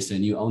Mona Lisa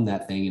and you own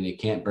that thing and it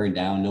can't burn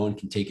down. No one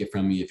can take it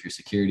from you if your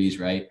security's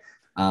right.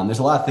 There's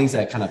a lot of things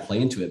that kind of play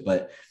into it,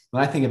 but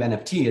when I think of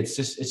NFT, it's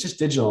just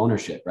digital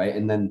ownership, right?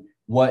 And then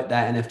what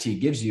that NFT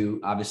gives you,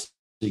 obviously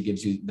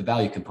gives you the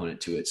value component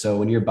to it. So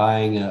when you're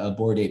buying a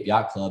Bored Ape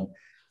Yacht Club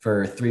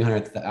for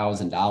 $300,000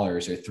 or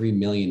 $3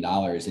 million,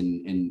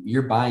 and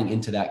you're buying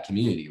into that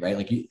community, right?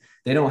 Like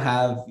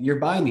you're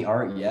buying the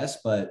art, yes,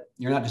 but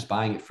you're not just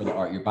buying it for the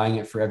art. You're buying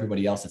it for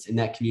everybody else that's in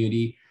that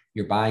community.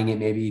 You're buying it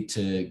maybe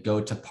to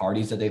go to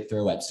parties that they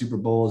throw at Super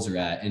Bowls or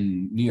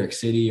in New York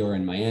City or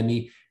in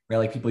Miami. Right?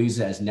 Like people use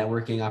it as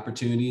networking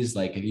opportunities.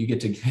 Like if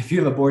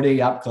you have a Bored Ape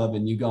Yacht Club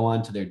and you go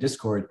on to their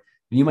Discord,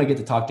 and you might get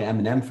to talk to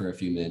Eminem for a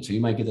few minutes, or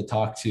you might get to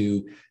talk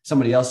to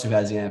somebody else who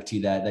has the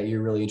NFT that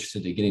you're really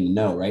interested in getting to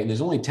know, right? And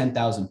there's only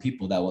 10,000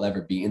 people that will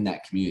ever be in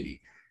that community,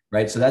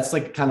 right? So that's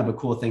like kind of a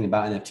cool thing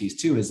about NFTs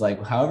too, is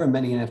like however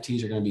many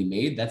NFTs are going to be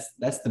made,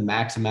 that's the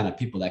max amount of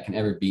people that can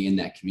ever be in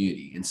that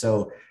community. And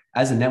so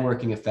as a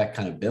networking effect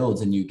kind of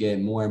builds and you get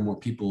more and more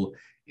people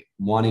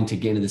wanting to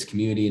get into this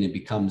community and it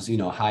becomes,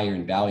 higher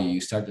in value,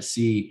 you start to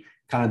see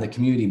kind of the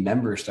community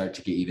members start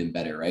to get even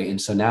better, right?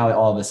 And so now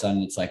all of a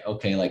sudden it's like,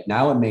 okay, like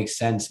now it makes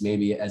sense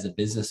maybe as a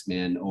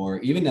businessman or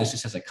even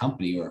as a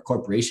company or a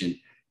corporation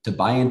to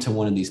buy into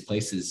one of these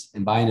places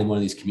and buy into one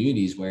of these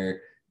communities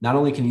where not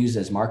only can you use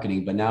it as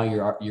marketing, but now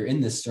you're in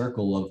this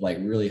circle of like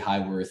really high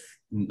worth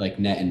like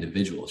net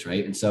individuals,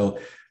 right? And so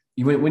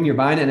when you're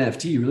buying an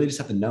NFT, you really just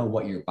have to know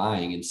what you're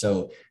buying. And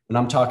so when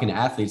I'm talking to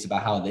athletes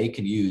about how they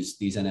can use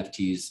these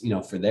NFTs,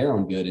 for their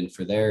own good and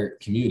for their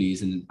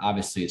communities, and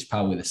obviously it's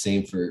probably the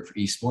same for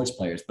esports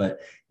players, but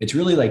it's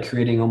really like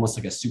creating almost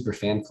like a super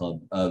fan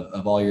club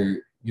of all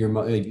your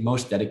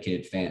most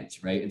dedicated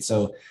fans, right? And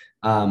so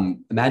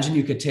imagine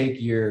you could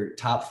take your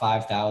top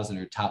 5,000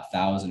 or top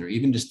 1,000 or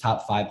even just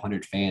top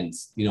 500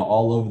 fans,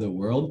 all over the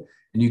world,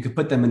 and you could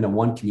put them into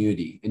one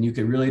community, and you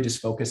could really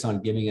just focus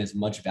on giving as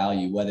much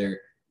value, whether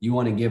you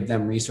want to give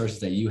them resources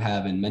that you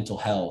have in mental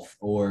health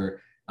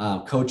or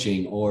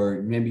coaching,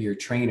 or maybe your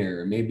trainer,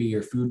 or maybe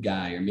your food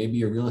guy, or maybe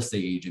your real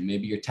estate agent,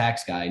 maybe your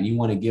tax guy, and you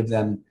want to give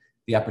them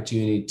the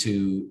opportunity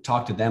to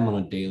talk to them on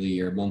a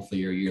daily or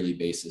monthly or yearly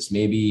basis.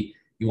 Maybe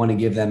you want to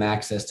give them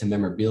access to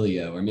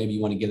memorabilia, or maybe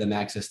you want to give them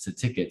access to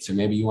tickets, or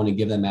maybe you want to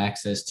give them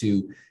access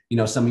to,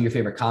 some of your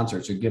favorite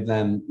concerts, or give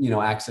them,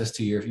 access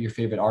to your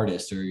favorite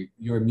artist or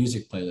your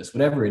music playlist,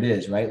 whatever it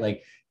is, right?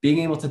 Like being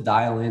able to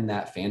dial in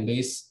that fan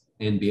base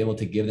and be able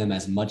to give them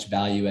as much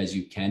value as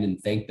you can and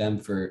thank them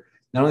for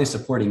not only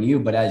supporting you,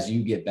 but as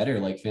you get better,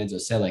 like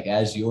Fanzo said, like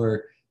as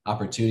your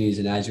opportunities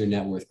and as your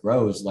net worth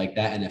grows, like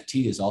that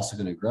NFT is also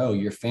going to grow.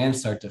 Your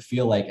fans start to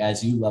feel like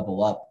as you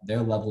level up,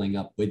 they're leveling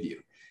up with you.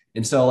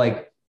 And so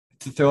like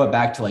to throw it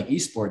back to like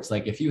esports,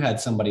 like if you had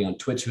somebody on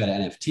Twitch who had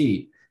an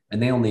NFT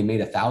and they only made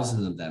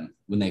 1,000 of them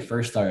when they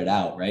first started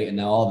out, right? And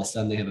now all of a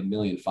sudden they have 1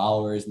 million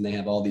followers and they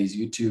have all these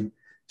YouTube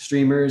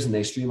streamers and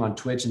they stream on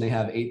Twitch and they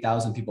have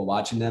 8,000 people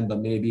watching them, but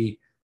maybe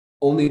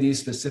only these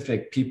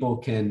specific people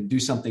can do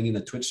something in the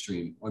Twitch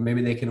stream, or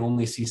maybe they can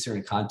only see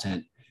certain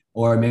content,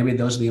 or maybe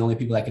those are the only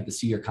people that get to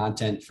see your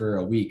content for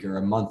a week or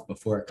a month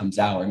before it comes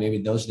out, or maybe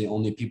those are the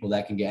only people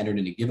that can get entered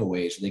into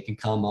giveaways. So they can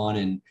come on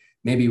and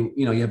maybe,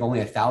 you have only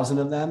 1,000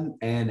 of them,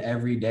 and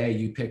every day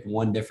you pick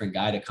one different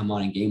guy to come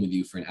on and game with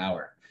you for an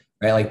hour,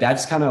 right? Like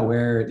that's kind of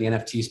where the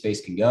NFT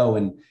space can go.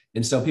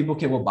 And so people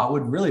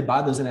would really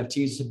buy those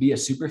NFTs to be a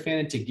super fan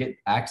and to get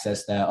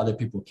access that other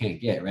people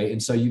can't get, right?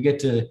 And so you get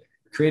to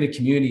create a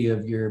community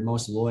of your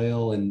most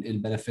loyal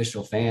and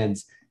beneficial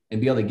fans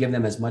and be able to give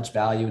them as much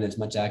value and as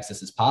much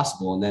access as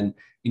possible. And then,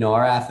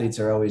 our athletes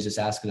are always just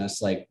asking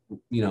us like,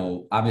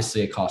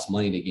 obviously it costs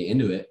money to get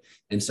into it.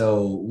 And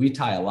so we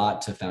tie a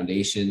lot to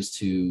foundations,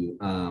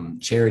 to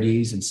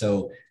charities. And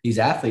so these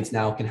athletes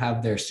now can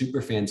have their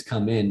super fans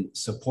come in,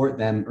 support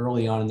them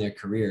early on in their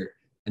career.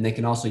 And they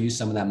can also use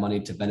some of that money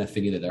to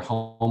benefit either their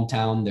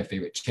hometown, their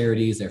favorite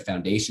charities, their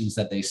foundations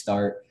that they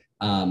start.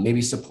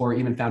 maybe support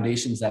even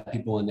foundations that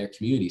people in their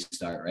community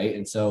start, right?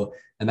 And so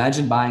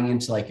imagine buying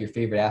into like your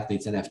favorite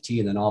athlete's NFT,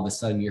 and then all of a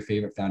sudden your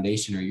favorite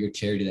foundation or your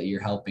charity that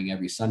you're helping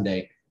every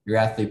Sunday, your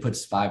athlete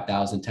puts $5,000,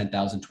 $10,000,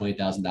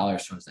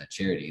 $20,000 towards that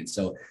charity. And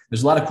so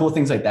there's a lot of cool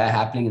things like that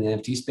happening in the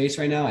NFT space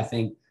right now. I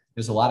think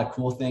there's a lot of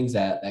cool things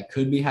that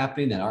could be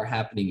happening that aren't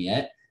happening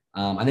yet.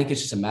 I think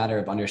it's just a matter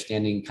of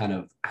understanding kind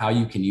of how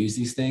you can use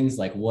these things,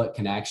 like what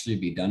can actually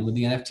be done with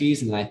the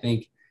NFTs. And then I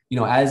think,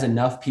 as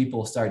enough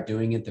people start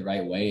doing it the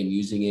right way and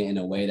using it in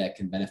a way that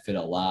can benefit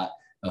a lot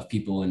of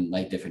people in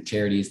like different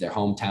charities, their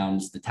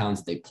hometowns, the towns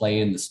that they play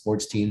in, the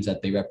sports teams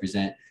that they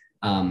represent,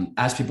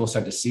 as people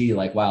start to see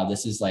like, wow,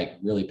 this is like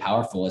really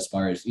powerful as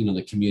far as,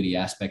 the community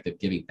aspect of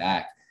giving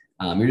back.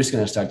 You're just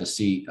going to start to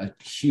see a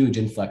huge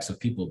influx of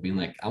people being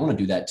like, I want to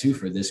do that too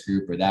for this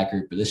group or that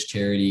group or this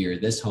charity or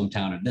this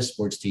hometown or this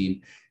sports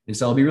team. And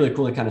so it'll be really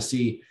cool to kind of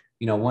see,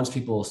 once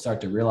people start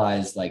to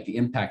realize like the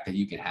impact that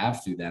you can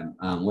have through them,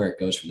 where it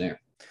goes from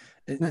there.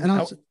 And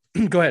also,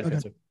 go ahead.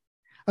 Okay.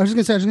 I was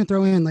just going to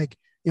throw in like,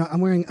 I'm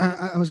wearing,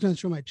 I was going to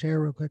show my chair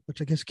real quick,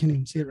 which I guess you can't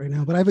even see it right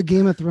now, but I have a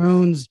Game of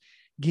Thrones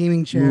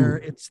gaming chair.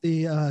 Ooh. It's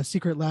the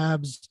Secret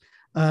Labs,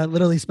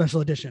 literally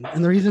special edition.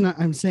 And the reason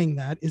I'm saying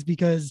that is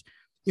because,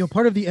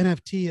 part of the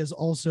NFT is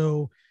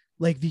also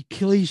like the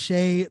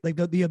cliche, like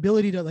the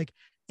ability to like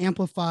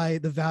amplify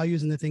the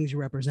values and the things you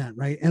represent.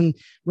 Right. And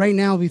right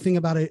now, if you think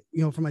about it,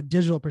 from a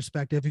digital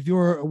perspective, if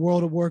you're a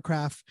World of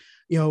Warcraft,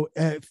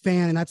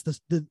 fan, and that's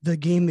the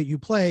game that you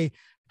play,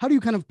 how do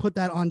you kind of put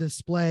that on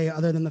display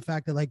other than the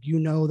fact that like,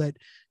 that,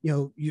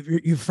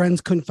 your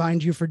friends couldn't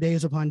find you for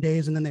days upon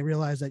days. And then they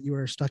realized that you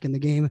were stuck in the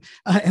game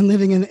and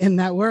living in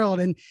that world.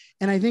 And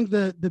I think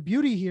the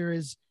beauty here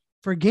is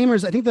for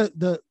gamers, I think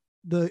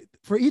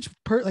for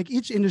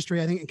each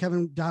industry, I think, and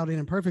Kevin dialed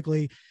in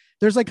perfectly,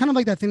 there's like kind of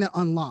like that thing that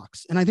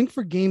unlocks. And I think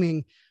for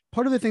gaming,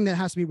 part of the thing that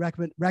has to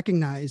be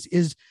recognized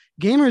is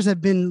gamers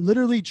have been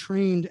literally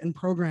trained and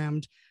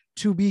programmed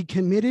to be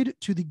committed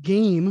to the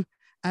game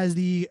as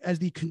the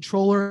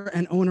controller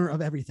and owner of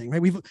everything,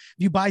 right? If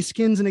you buy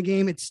skins in a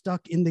game, it's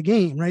stuck in the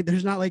game, right?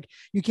 There's not like,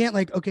 you can't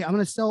like, okay, I'm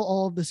going to sell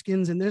all of the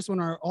skins in this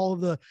one or all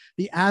of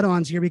the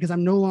add-ons here because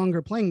I'm no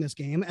longer playing this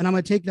game and I'm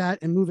going to take that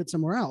and move it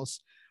somewhere else.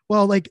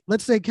 Well, like,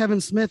 let's say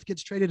Kevin Smith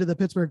gets traded to the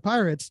Pittsburgh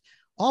Pirates.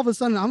 All of a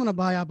sudden, I'm going to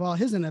buy up all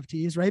his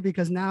NFTs, right?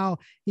 Because now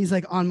he's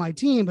like on my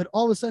team, but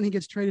all of a sudden he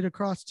gets traded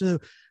across to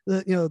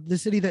the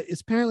city that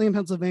is apparently in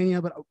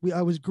Pennsylvania, but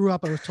I was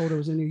told it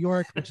was in New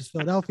York, which is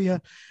Philadelphia.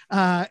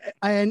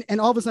 And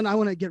all of a sudden I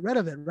want to get rid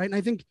of it, right? And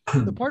I think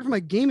the part from a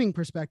gaming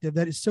perspective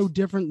that is so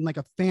different than like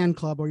a fan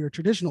club or your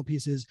traditional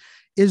pieces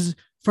is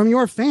from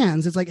your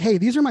fans. It's like, hey,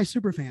 these are my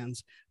super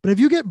fans. But if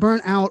you get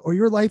burnt out or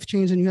your life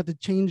changed and you have to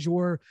change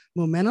your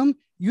momentum,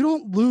 you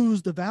don't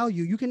lose the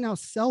value. You can now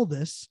sell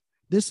this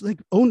like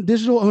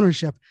digital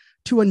ownership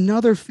to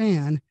another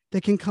fan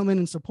that can come in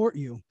and support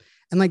you.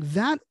 And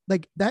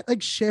that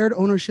shared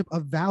ownership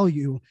of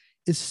value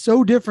is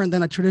so different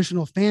than a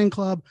traditional fan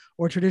club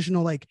or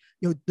traditional,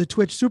 the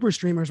Twitch super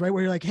streamers, right?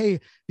 Where you're like, hey,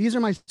 these are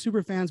my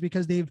super fans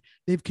because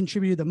they've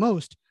contributed the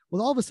most.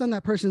 Well, all of a sudden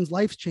that person's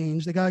life's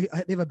changed. They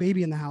have a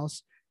baby in the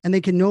house and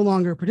they can no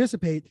longer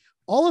participate.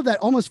 All of that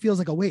almost feels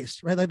like a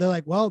waste, right? Like they're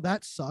like, well,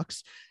 that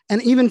sucks.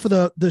 And even for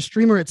the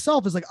streamer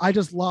itself is like, I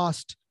just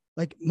lost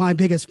like my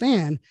biggest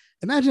fan.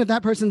 Imagine if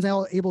that person's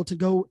able to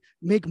go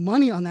make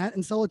money on that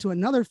and sell it to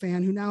another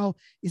fan who now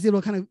is able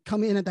to kind of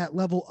come in at that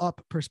level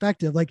up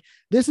perspective. Like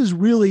this is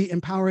really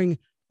empowering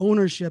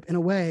ownership in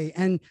a way.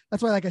 And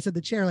that's why, like I said,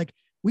 the chair, like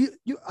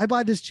I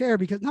buy this chair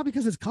not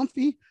because it's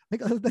comfy.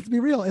 Like, let's be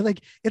real.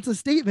 It's a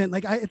statement.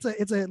 Like it's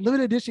a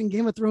limited edition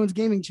Game of Thrones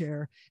gaming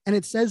chair and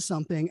it says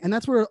something. And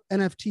that's where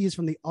NFTs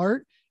from the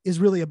art is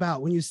really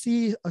about. When you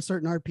see a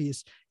certain art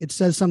piece, it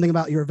says something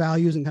about your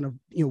values and kind of,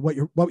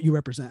 what you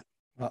represent.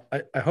 Well,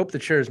 I hope the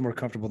chair is more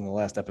comfortable than the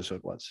last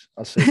episode was.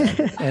 I'll say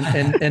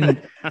that.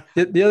 and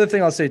the other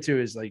thing I'll say too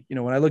is like,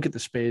 when I look at the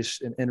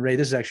space and Ray,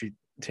 this is actually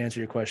to answer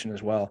your question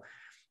as well.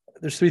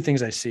 There's three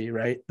things I see,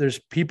 right? There's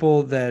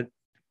people that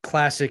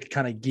classic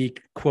kind of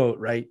geek quote,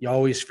 right? You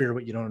always fear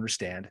what you don't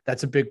understand.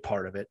 That's a big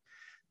part of it.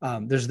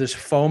 There's this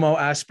FOMO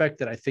aspect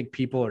that I think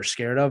people are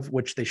scared of,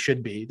 which they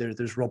should be.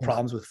 There's real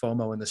problems with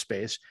FOMO in the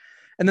space.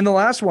 And then the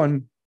last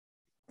one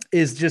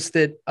is just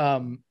that,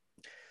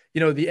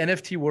 the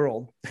NFT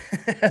world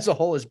as a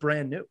whole is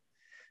brand new,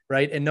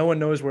 right? And no one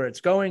knows where it's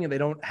going and they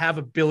don't have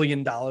 $1 billion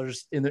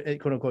in the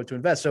quote unquote to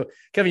invest. So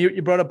Kevin,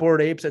 you brought up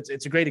Bored Apes.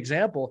 It's a great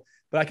example,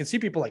 but I can see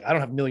people like, I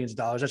don't have millions of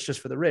dollars. That's just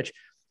for the rich.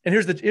 And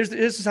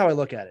this is how I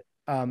look at it.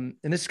 And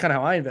this is kind of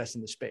how I invest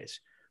in the space.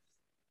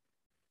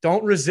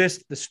 Don't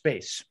resist the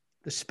space.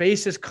 The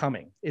space is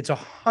coming. It's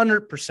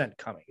 100%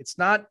 coming. It's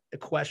not a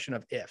question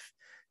of if,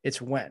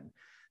 it's when.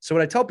 So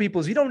what I tell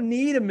people is you don't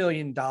need $1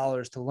 million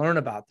to learn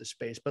about the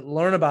space, but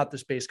learn about the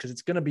space because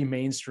it's going to be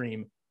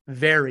mainstream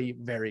very,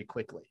 very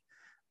quickly.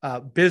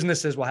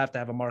 Businesses will have to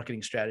have a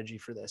marketing strategy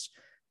for this.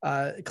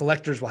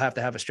 Collectors will have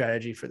to have a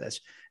strategy for this.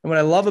 And what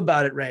I love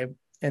about it, Ray,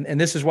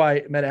 and this is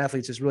why Meta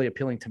Athletes is really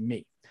appealing to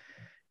me,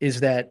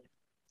 is that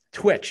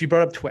Twitch, you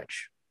brought up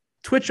Twitch.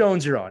 Twitch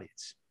owns your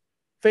audience.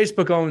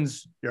 Facebook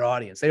owns your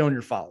audience. They own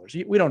your followers.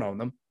 We don't own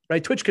them,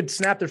 right? Twitch could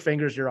snap their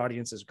fingers. Your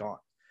audience is gone.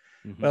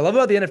 What I love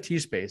about the NFT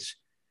space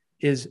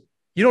is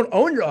you don't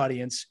own your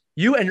audience.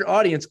 You and your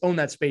audience own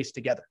that space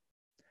together.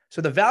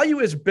 So the value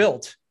is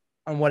built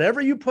on whatever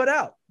you put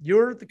out.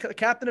 You're the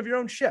captain of your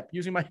own ship,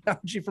 using my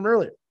analogy from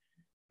earlier.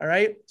 All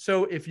right.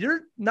 So if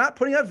you're not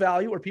putting out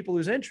value or people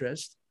lose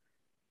interest,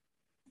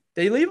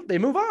 they leave, they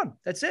move on.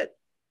 That's it.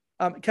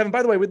 Kevin,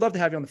 by the way, we'd love to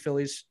have you on the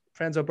Phillies.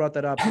 Franzo brought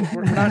that up.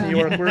 We're not New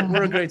York.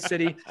 We're a great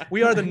city.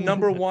 We are the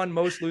 #1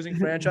 most losing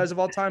franchise of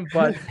all time,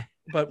 but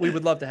we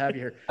would love to have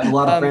you here. I have a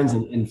lot of friends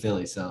in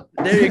Philly, so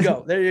there you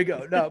go. There you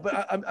go. No,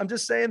 but I'm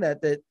just saying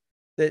that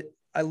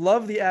I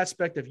love the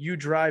aspect of you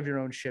drive your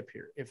own ship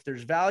here. If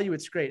there's value,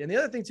 it's great. And the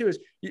other thing too is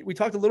we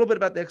talked a little bit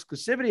about the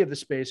exclusivity of the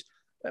space.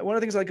 One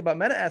of the things I like about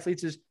Meta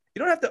Athletes is you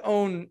don't have to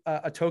own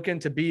a token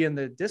to be in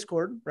the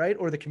Discord, right?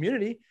 Or the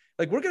community.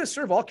 Like, we're going to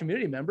serve all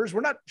community members.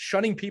 We're not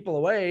shunning people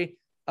away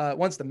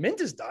once the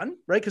mint is done,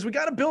 right? Because we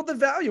got to build the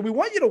value. We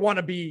want you to want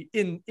to be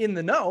in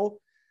the know,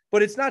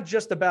 but it's not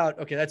just about,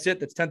 okay, that's it.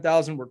 That's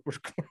 10,000.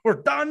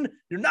 We're done.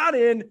 You're not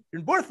in.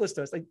 You're worthless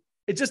to us. Like,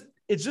 it's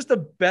just a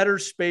better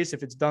space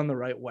if it's done the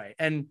right way.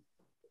 And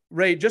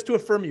Ray, just to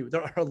affirm you,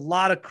 there are a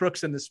lot of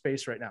crooks in this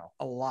space right now.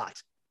 A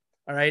lot.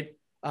 All right.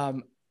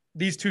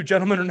 These two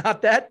gentlemen are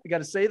not that. I got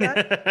to say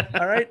that.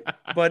 All right.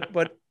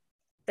 But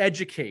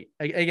educate.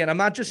 Again, I'm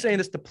not just saying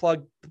this to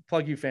plug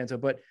you, Fanzo,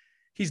 but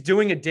he's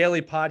doing a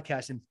daily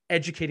podcast and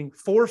educating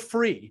for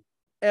free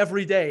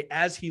every day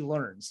as he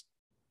learns.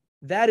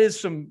 That is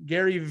some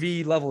Gary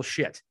V level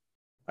shit.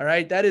 All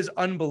right. That is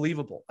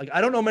unbelievable. Like,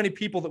 I don't know many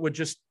people that would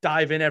just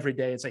dive in every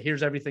day and say,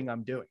 here's everything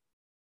I'm doing.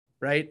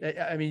 Right.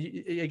 I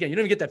mean, again, you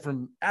don't even get that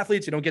from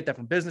athletes. You don't get that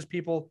from business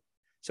people.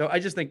 So I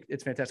just think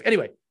it's fantastic.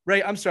 Anyway,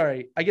 Ray, I'm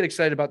sorry. I get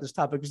excited about this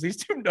topic because these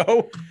two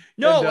know.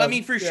 No, and, I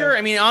mean, for sure.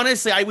 I mean,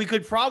 honestly, we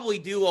could probably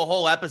do a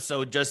whole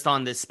episode just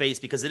on this space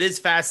because it is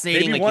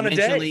fascinating. Maybe like one a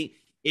day.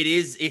 It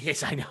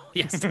is. I know.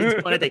 Yes.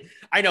 One a day.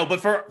 I know.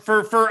 But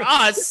for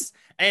us,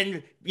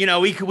 and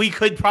we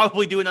could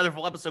probably do another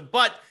full episode,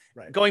 but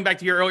right. Going back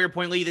to your earlier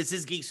point, Lee, this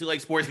is Geeks Who Like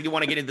Sports. We do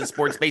want to get into the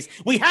sports space.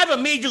 We have a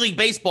Major League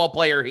Baseball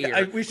player here.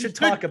 Yeah, we should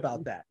talk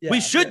about that. Yeah.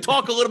 We should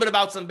talk a little bit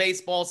about some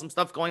baseball, some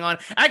stuff going on.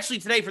 Actually,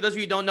 today, for those of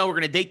you who don't know, we're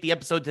going to date the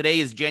episode. Today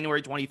is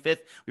January 25th.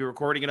 We're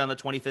recording it on the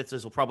 25th. So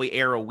this will probably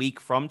air a week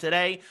from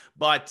today.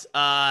 But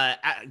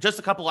just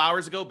a couple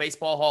hours ago,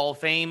 Baseball Hall of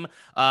Fame,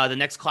 the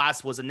next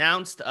class was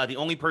announced. The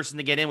only person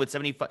to get in with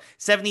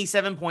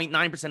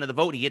 77.9% of the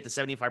vote, he hit the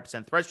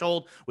 75%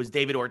 threshold, was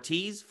David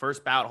Ortiz,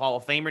 first ballot Hall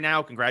of Famer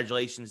now.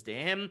 Congratulations to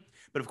him.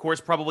 But of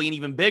course, probably an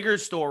even bigger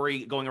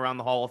story going around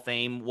the Hall of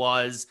Fame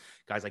was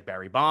guys like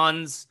Barry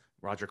Bonds,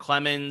 Roger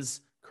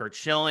Clemens, Curt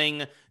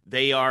Schilling.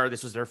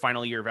 This was their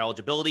final year of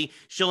eligibility.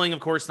 Schilling, of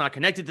course, not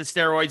connected to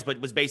steroids,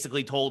 but was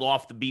basically told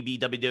off the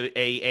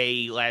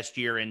BBWAA last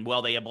year, and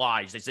they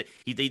obliged. He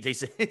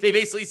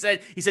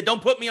said,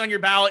 don't put me on your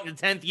ballot in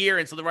the 10th year.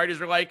 And so the writers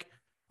were like,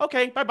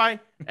 okay,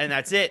 bye-bye. And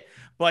that's it.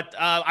 But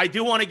I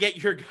do want to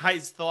get your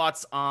guys'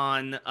 thoughts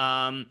on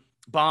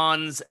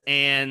Bonds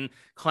and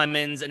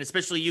Clemens, and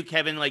especially you,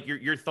 Kevin, like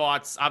your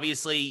thoughts.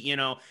 Obviously,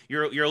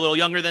 you're a little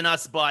younger than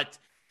us, but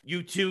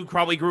you two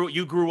probably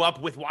grew up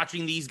with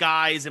watching these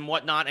guys and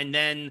whatnot, and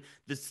then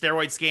the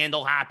steroid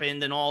scandal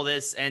happened and all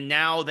this, and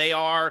now they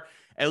are,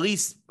 at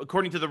least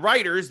according to the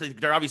writers, there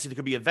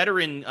could be a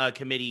veteran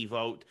committee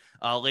vote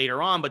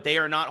later on, but they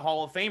are not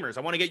Hall of Famers.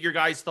 I want to get your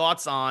guys'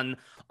 thoughts on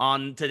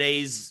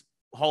today's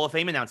Hall of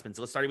Fame announcements.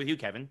 Let's start with you,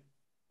 Kevin.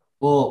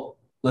 Well,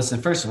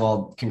 listen, first of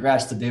all,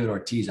 congrats to David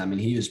Ortiz. I mean,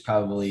 he was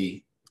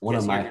probably one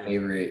of my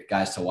favorite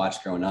guys to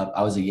watch growing up.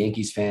 I was a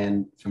Yankees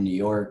fan from New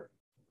York,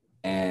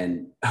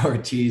 and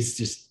Ortiz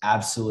just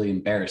absolutely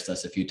embarrassed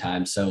us a few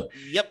times. So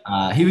yep,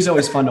 he was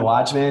always fun to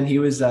watch, man. He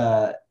was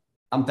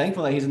I'm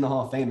thankful that he's in the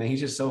Hall of Fame, man. He's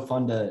just so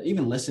fun to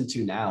even listen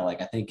to now.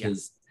 Like, I think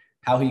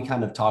how he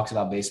kind of talks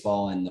about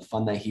baseball and the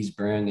fun that he's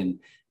bringing and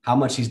how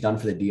much he's done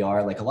for the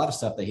DR, like a lot of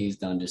stuff that he's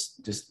done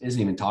just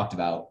isn't even talked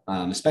about,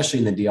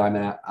 especially in the DR. I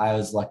mean, I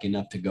was lucky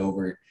enough to go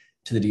over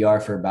to the DR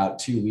for about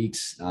 2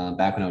 weeks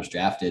back when I was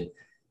drafted,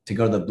 to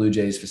go to the Blue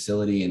Jays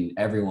facility, and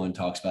everyone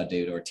talks about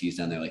David Ortiz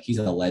down there. Like, he's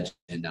a legend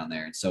down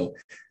there. And so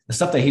the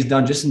stuff that he's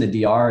done just in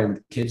the DR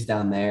and kids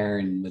down there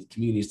and with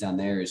communities down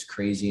there is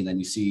crazy. And then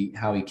you see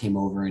how he came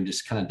over and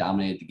just kind of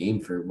dominated the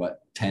game for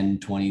 10,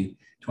 20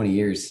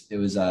 years. It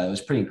was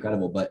pretty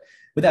incredible. But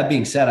with that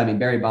being said, I mean,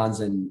 Barry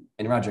Bonds and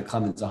Roger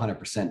Clemens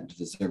 100%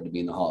 deserve to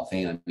be in the Hall of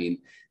Fame. I mean,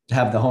 to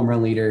have the home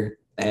run leader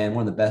and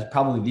one of the best,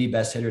 probably the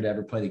best hitter to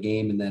ever play the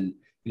game. And then,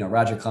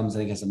 Roger Clemens, I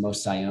think, has the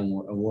most Cy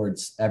Young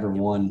awards ever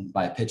won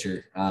by a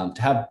pitcher. To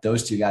have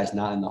those two guys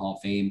not in the Hall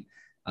of Fame.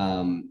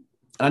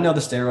 I know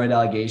the steroid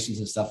allegations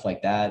and stuff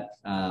like that.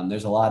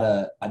 There's a lot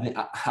of,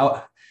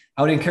 I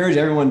would encourage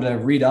everyone to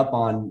read up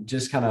on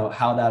just kind of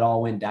how that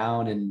all went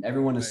down. And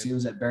everyone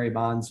assumes that Barry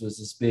Bonds was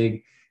this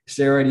big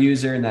steroid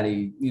user and that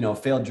he,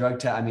 failed drug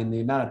test. I mean, the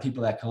amount of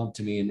people that come up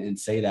to me and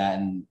say that,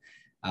 and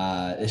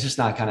It's just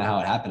not kind of how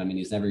it happened. I mean,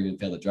 he's never even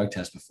failed a drug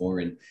test before.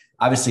 And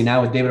obviously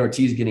now with David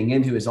Ortiz getting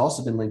in, who has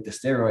also been linked to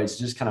steroids, it's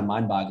just kind of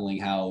mind boggling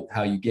how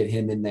you get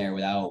him in there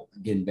without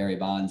getting Barry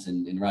Bonds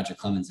and Roger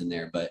Clemens in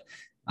there. But,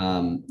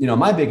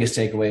 my biggest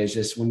takeaway is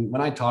just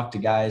when I talk to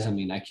guys, I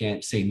mean, I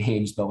can't say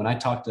names, but when I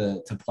talk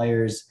to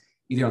players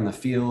either on the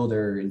field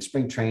or in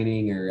spring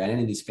training or at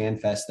any of these fan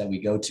fests that we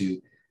go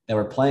to, that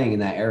were playing in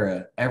that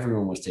era,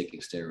 everyone was taking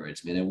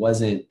steroids, man. It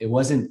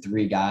wasn't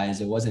 3 guys.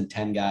 It wasn't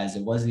 10 guys.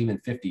 It wasn't even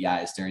 50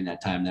 guys during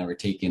that time that were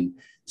taking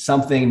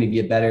something to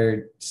get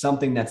better,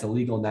 something that's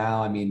illegal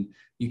now. I mean,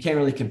 you can't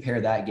really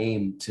compare that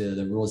game to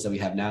the rules that we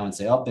have now and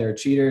say, oh, they're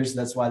cheaters.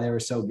 That's why they were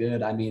so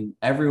good. I mean,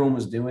 everyone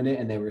was doing it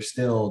and they were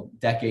still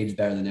decades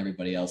better than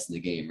everybody else in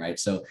the game. Right.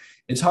 So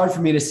it's hard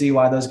for me to see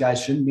why those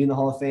guys shouldn't be in the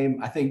Hall of Fame.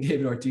 I think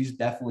David Ortiz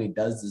definitely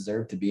does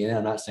deserve to be in it.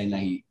 I'm not saying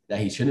that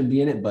he shouldn't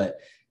be in it, but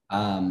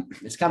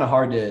it's kind of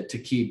hard to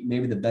keep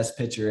maybe the best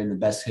pitcher and the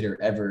best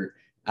hitter ever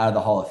out of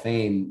the Hall of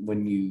Fame.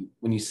 When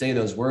you say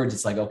those words,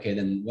 it's like, okay,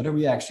 then what are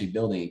we actually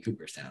building in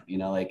Cooperstown?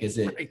 Like, is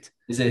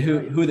it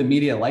who the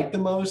media liked the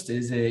most?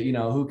 Is it,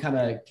 who kind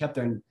of kept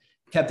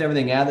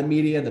everything out of the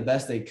media the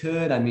best they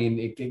could? I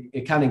mean,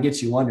 it kind of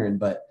gets you wondering,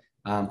 but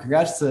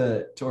congrats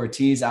to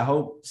Ortiz. I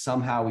hope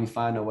somehow we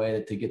find a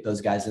way to get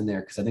those guys in there,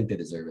 because I think they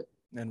deserve it.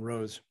 And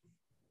Rose.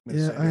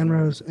 Yeah, and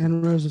Rose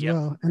as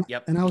well.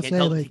 And I would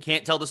say, you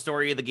can't tell the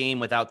story of the game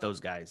without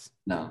those guys.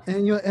 No.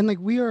 And and like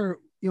we are,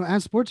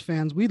 as sports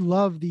fans, we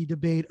love the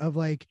debate of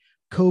like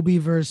Kobe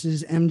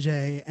versus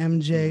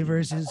MJ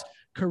versus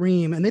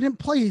Kareem, and they didn't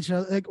play each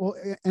other. Like, well,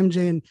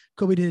 MJ and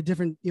Kobe did at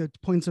different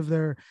points of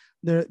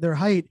their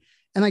height,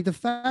 and like the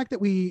fact that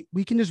we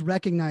can just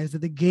recognize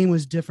that the game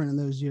was different in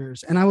those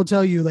years. And I will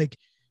tell you, like,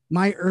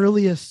 my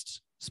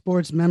earliest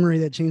sports memory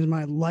that changed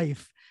my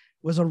life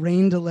was a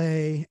rain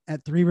delay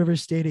at Three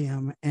Rivers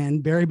Stadium,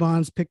 and Barry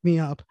Bonds picked me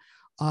up.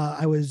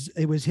 It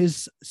was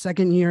his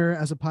second year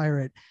as a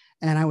Pirate,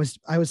 and I was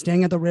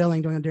staying at the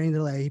railing during a rain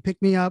delay. He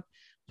picked me up,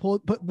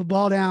 put the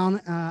ball down.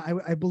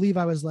 I believe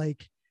I was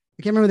like,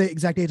 I can't remember the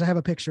exact age. I have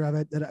a picture of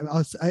it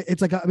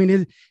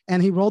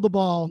and he rolled the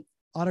ball,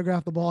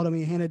 autographed the ball to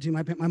me, handed it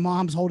to my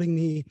mom's holding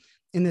me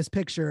in this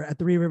picture at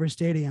Three Rivers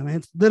Stadium. And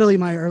it's literally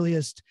my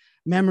earliest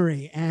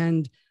memory.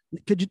 And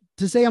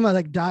to say I'm a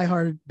like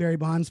diehard Barry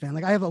Bonds fan,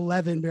 like I have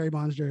 11 Barry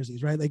Bonds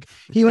jerseys, right? Like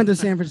he went to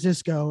San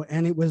Francisco,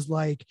 and it was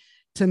like,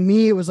 to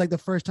me, it was like the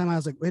first time I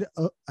was like, wait,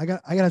 I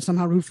got to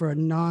somehow root for a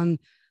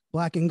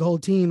non-black and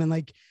gold team. And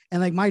like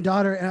my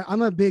daughter, and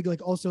I'm a big,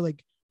 like, also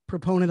like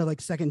proponent of like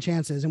second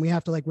chances. And we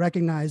have to like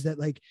recognize that,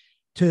 like,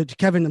 to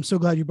Kevin, I'm so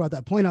glad you brought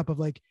that point up of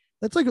like,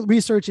 let's like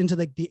research into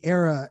like the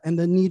era and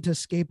the need to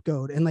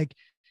scapegoat. And like,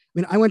 I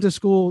mean, I went to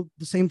school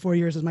the same 4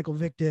 years as Michael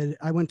Vick did.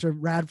 I went to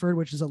Radford,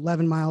 which is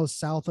 11 miles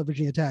south of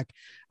Virginia Tech.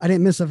 I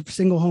didn't miss a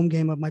single home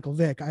game of Michael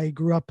Vick. I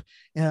grew up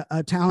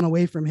a town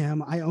away from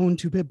him. I own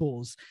 2 pit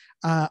bulls.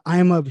 I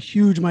am a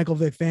huge Michael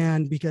Vick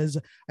fan, because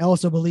I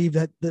also believe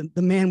that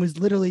the man was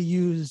literally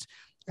used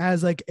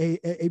as like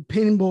a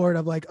pinboard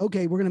of like,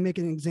 okay, we're going to make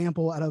an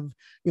example out of,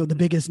 the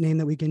biggest name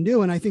that we can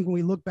do. And I think when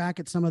we look back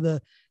at some of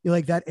the,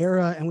 like that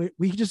era, and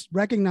we just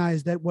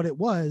recognize that what it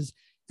was,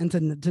 and to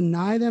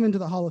deny them into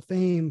the Hall of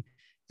Fame,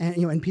 and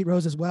and Pete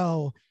Rose as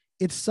well,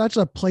 it's such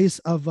a place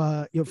of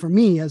for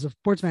me as a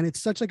sports fan,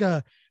 it's like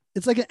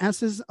an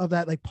essence of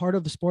that like part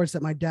of the sports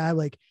that my dad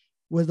like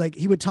was like,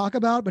 he would talk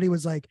about, but he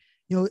was like,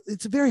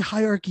 it's a very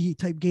hierarchy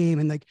type game,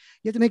 and like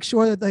you have to make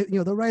sure that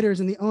the writers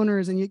and the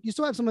owners, and you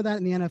still have some of that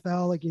in the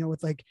NFL, like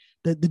with like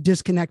the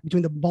disconnect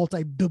between the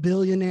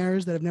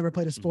multi-billionaires that have never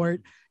played a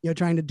sport,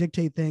 trying to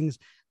dictate things.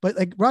 But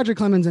like Roger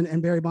Clemens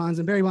and Barry Bonds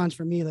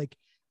for me, like,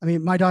 I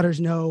mean, my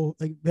daughters know,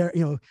 like,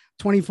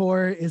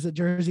 24 is a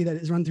jersey that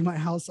is run through my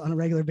house on a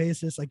regular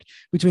basis, like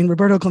between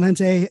Roberto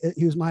Clemente,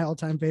 he was my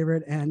all-time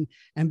favorite, and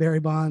Barry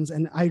Bonds.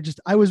 And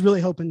I was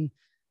really hoping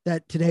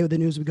that today the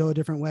news would go a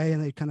different way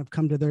and they kind of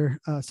come to their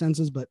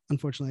senses, but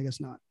unfortunately, I guess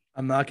not.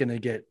 I'm not going to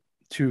get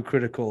too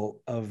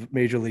critical of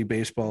Major League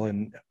Baseball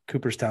and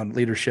Cooperstown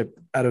leadership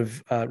out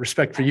of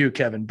respect for you,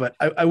 Kevin, but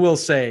I will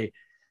say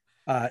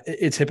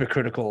it's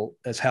hypocritical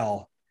as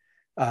hell,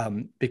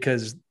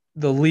 because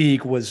the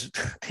league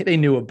they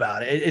knew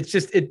about it. It's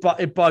just, it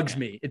bugs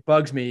me. It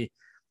bugs me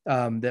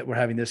that we're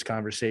having this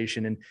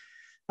conversation.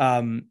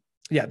 And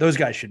yeah, those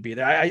guys should be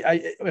there.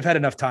 I've had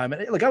enough time.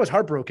 Like, I was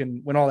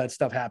heartbroken when all that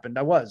stuff happened.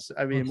 When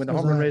the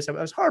home run race, I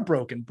was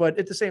heartbroken, but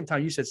at the same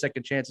time, you said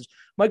second chances.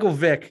 Michael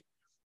Vick.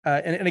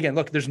 And again,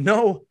 look, there's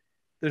no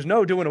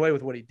doing away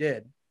with what he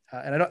did.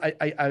 And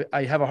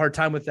I have a hard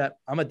time with that.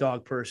 I'm a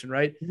dog person,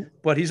 right?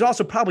 But he's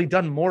also probably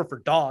done more for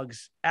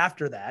dogs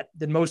after that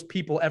than most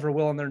people ever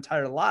will in their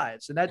entire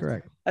lives. And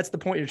that's the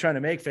point you're trying to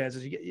make, fans,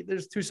 is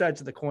there's 2 sides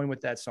of the coin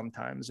with that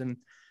sometimes. And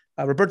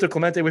Roberto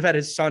Clemente, we've had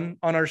his son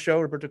on our show,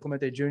 Roberto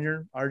Clemente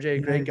Jr.,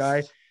 RJ, great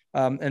guy.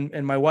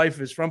 And my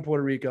wife is from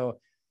Puerto Rico.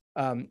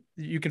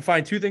 You can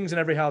find 2 things in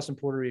every house in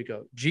Puerto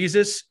Rico: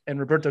 Jesus and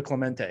Roberto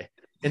Clemente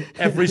in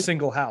every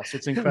single house.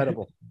 It's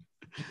incredible.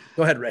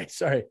 Go ahead, Ray.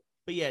 Sorry.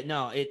 But yeah,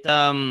 no, it's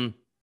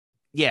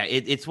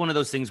one of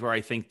those things where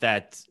I think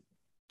that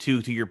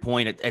to your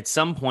point, at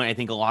some point, I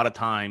think a lot of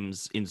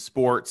times in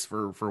sports,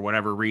 for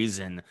whatever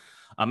reason,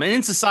 and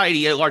in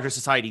society, a larger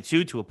society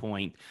too, to a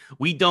point,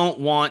 we don't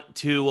want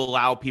to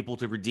allow people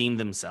to redeem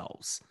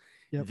themselves.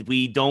 Yep.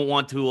 We don't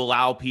want to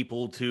allow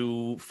people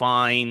to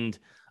find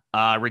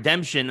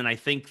redemption. And I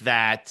think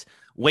that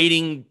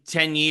waiting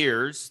 10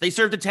 years, they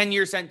served a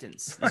 10-year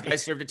sentence. These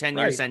guys served a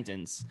 10-year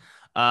sentence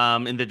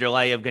in the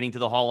delay of getting to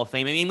the Hall of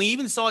Fame. I mean, we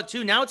even saw it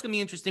too. Now it's going to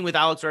be interesting with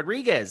Alex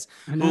Rodriguez,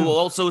 who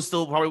also was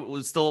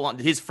still on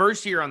his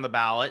first year on the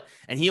ballot,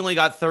 and he only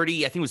got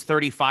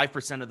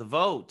 35% of the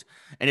vote.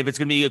 And if it's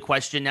going to be a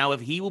question now,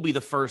 if he will be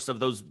the first of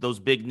those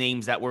big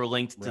names that were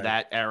linked to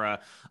that era,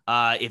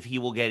 if he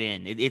will get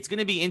in, it's going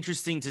to be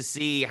interesting to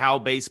see how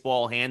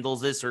baseball handles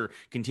this or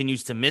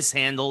continues to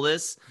mishandle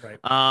this. Right.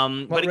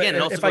 But again,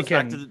 it also goes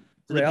back to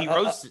the Pete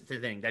Rose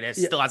thing that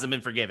still hasn't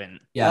been forgiven.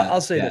 Yeah, I'll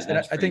say this. And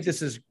I think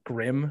this is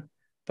grim,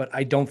 but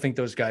I don't think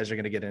those guys are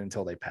going to get in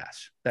until they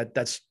pass.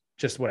 That's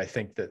just what I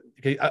think. That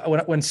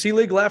when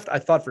Selig left, I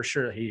thought for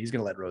sure he's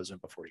going to let Rose in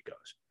before he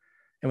goes.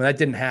 And when that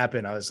didn't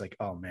happen, I was like,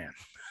 oh man,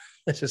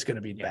 this is going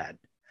to be bad.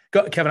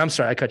 Go, Kevin. I'm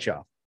sorry, I cut you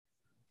off.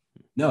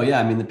 No,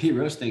 yeah, I mean the Pete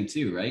Rose thing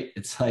too, right?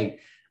 It's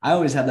like I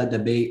always have that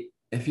debate.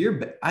 I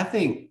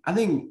think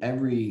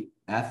every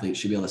athlete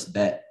should be able to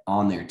bet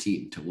on their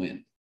team to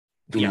win.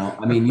 You know,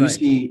 I mean, you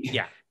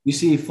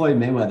see Floyd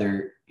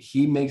Mayweather,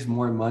 he makes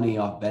more money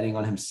off betting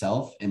on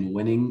himself and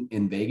winning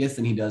in Vegas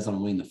than he does on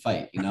winning the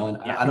fight, you know?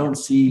 And I don't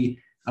see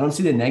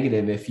the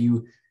negative if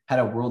you had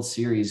a World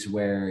Series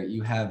where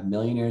you have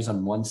millionaires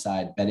on one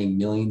side betting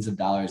millions of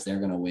dollars they're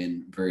going to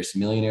win versus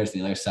millionaires on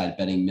the other side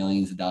betting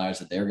millions of dollars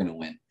that they're going to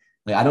win.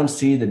 Like, I don't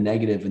see the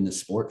negative in the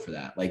sport for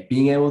that. Like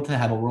being able to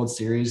have a World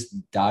Series,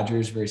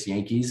 Dodgers versus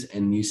Yankees,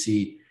 and you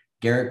see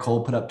Garrett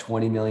Cole put up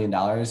 $20 million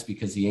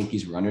because the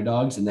Yankees were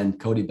underdogs. And then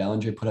Cody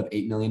Bellinger put up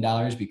 $8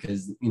 million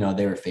because, you know,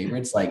 they were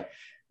favorites. Like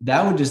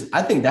that would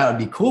I think that would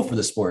be cool for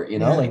the sport, you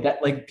know, like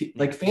that,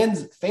 like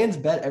fans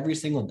bet every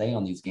single day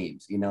on these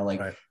games, you know,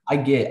 like I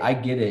get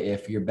it.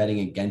 If you're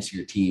betting against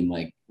your team,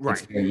 like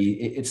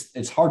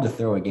it's hard to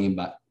throw a game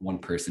by one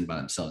person by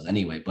themselves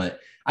anyway, but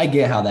I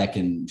get how that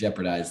can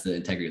jeopardize the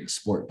integrity of the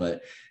sport.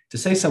 But to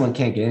say someone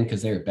can't get in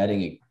because they're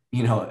betting,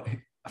 you know,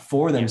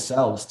 for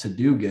themselves to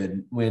do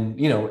good when,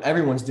 you know,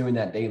 everyone's doing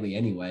that daily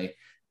anyway.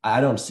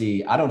 I don't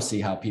see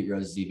how Pete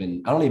Rose is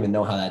I don't even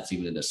know how that's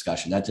even a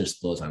discussion. That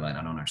just blows my mind.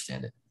 I don't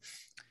understand it.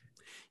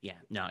 Yeah,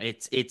 no,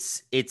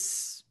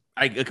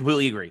 I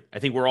completely agree. I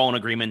think we're all in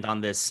agreement on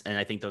this. And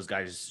I think those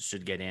guys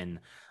should get in.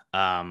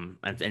 And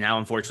now,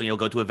 unfortunately, you'll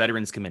go to a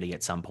veterans committee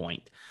at some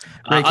point.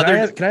 Ray,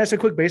 can I ask a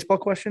quick baseball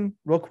question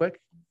real quick?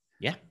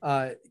 Yeah.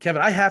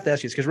 Kevin, I have to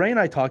ask you this because Ray and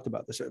I talked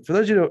about this. For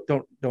those of you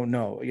who don't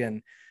know,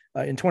 again,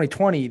 in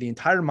 2020, the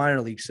entire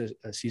minor league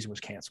season was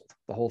canceled,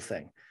 the whole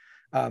thing.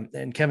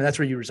 And Kevin, that's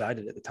where you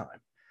resided at the time.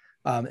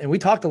 And we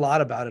talked a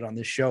lot about it on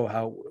this show,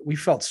 how we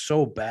felt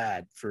so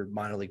bad for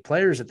minor league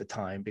players at the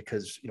time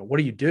because, you know, what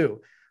do you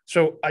do?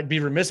 So I'd be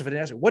remiss if I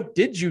didn't ask you, what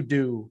did you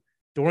do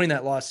during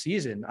that lost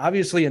season?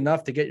 Obviously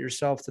enough to get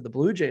yourself to the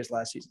Blue Jays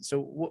last season. So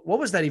what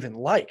was that even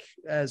like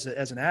as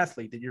an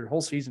athlete that your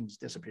whole season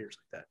just disappears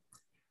like that?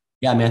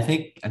 Yeah, I mean,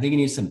 I think you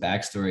need some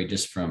backstory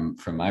just from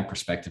my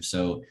perspective.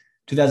 So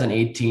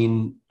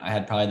 2018, I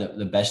had probably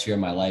the best year of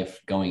my life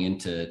going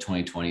into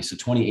 2020. So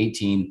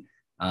 2018,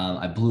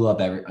 I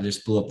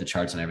just blew up the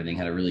charts and everything,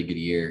 had a really good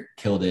year,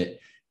 killed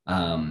it.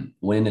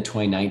 Went into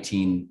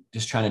 2019,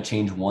 just trying to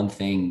change one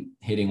thing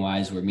hitting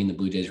wise, where me and the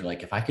Blue Jays were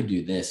like, if I could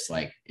do this,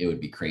 like it would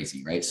be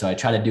crazy. Right. So I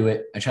tried to do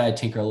it. I tried to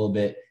tinker a little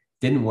bit,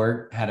 didn't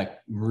work, had a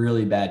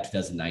really bad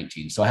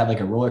 2019. So I had like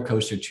a roller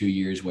coaster 2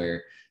 years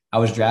where I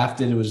was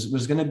drafted, was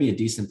going to be a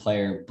decent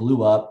player,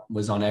 blew up,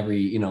 was on every,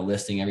 you know,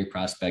 listing, every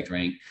prospect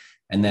rank.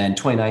 And then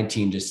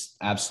 2019 just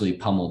absolutely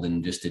pummeled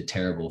and just did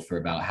terrible for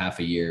about half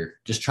a year,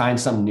 just trying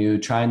something new,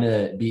 trying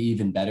to be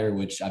even better,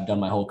 which I've done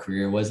my whole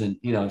career. Wasn't,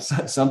 you know,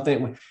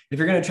 something, if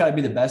you're going to try to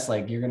be the best,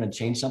 like you're going to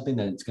change something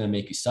that's going to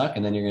make you suck.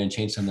 And then you're going to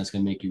change something that's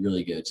going to make you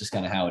really good. It's just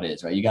kind of how it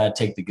is, right? You got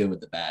to take the good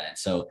with the bad. And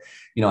so,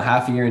 you know,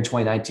 half a year in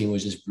 2019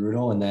 was just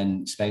brutal. And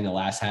then spending the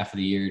last half of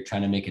the year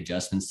trying to make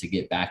adjustments to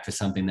get back to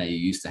something that you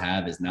used to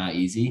have is not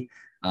easy.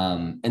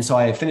 And so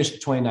I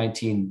finished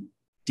 2019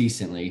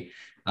 decently.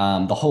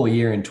 The whole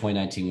year in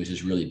 2019 was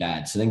just really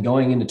bad. So then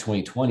going into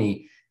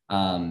 2020,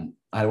 I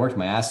had worked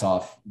my ass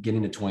off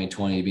getting to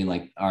 2020, being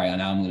like, all right,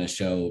 now I'm going to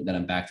show that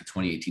I'm back to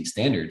 2018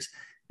 standards.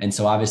 And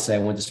so obviously I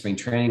went to spring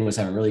training, was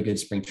having really good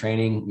spring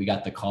training. We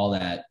got the call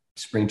that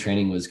spring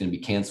training was going to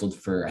be canceled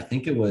for, I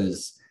think it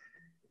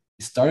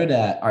started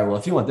at, all right, well,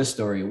 if you want this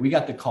story, we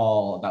got the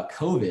call about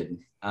COVID.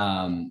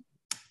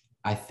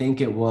 I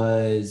think it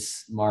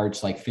was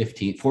March like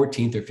 14th or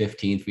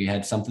 15th. We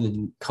had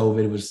something,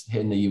 COVID was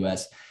hitting the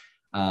US.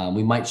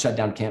 We might shut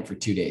down camp for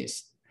 2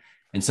 days.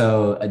 And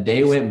so a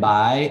day went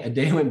by.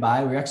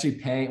 We're actually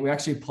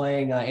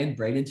playing in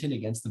Bradenton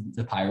against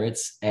the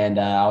Pirates. And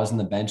I was on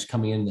the bench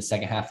coming in the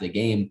second half of the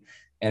game.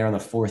 And on the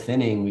fourth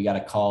inning, we got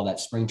a call that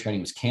spring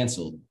training was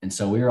canceled. And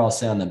so we were all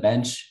sitting on the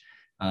bench.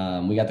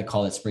 We got the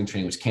call that spring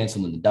training was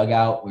canceled in the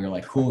dugout. We were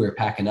like, cool, we were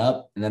packing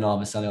up. And then all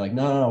of a sudden they're like,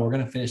 no, we're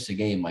going to finish the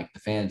game. Like the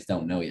fans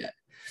don't know yet.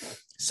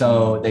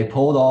 So they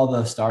pulled all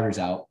the starters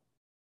out.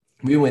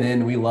 We went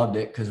in, we loved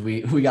it because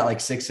we got like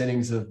 6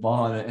 innings of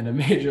ball in a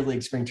major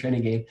league spring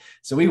training game.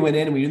 So we went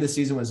in and we knew the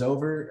season was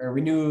over, or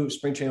we knew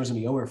spring training was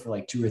going to be over for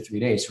like 2 or 3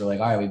 days. So we're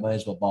like, all right, we might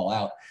as well ball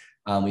out.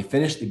 We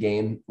finished the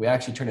game. We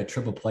actually turned a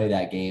triple play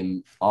that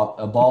game.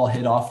 A ball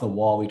hit off the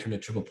wall. We turned a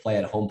triple play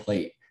at home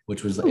plate,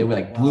 which was, it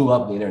like blew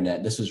up the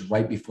internet. This was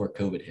right before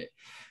COVID hit.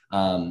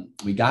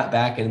 We got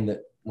back in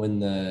when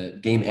the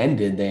game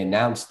ended, they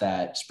announced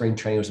that spring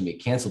training was going to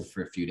be canceled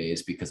for a few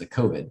days because of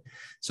COVID.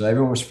 So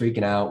everyone was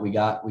freaking out.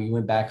 We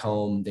went back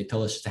home. They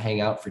told us to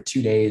hang out for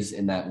 2 days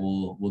and that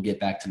we'll get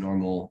back to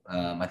normal.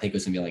 I think it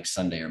was gonna be like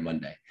Sunday or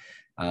Monday.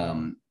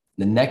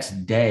 The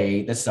next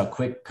day, that's how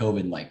quick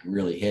COVID like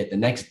really hit. The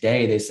next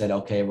day they said,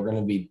 okay, we're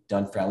going to be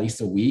done for at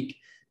least a week.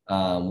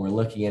 We're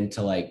looking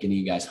into like getting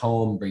you guys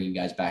home, bringing you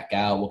guys back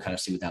out. We'll kind of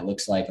see what that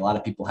looks like. A lot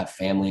of people have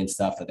family and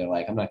stuff that they're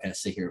like, I'm not going to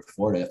sit here in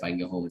Florida if I can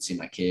go home and see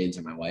my kids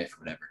or my wife or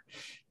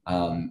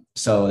whatever.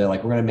 So they're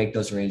like, we're going to make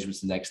those arrangements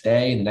the next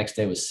day. The next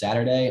day was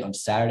Saturday. On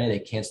Saturday, they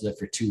canceled it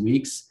for 2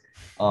 weeks.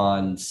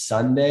 On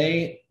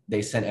Sunday,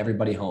 they sent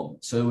everybody home.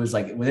 So it was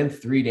like within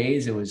 3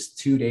 days, it was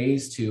 2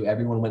 days to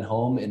everyone went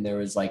home and there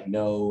was like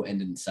no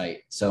end in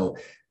sight. So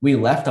we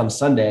left on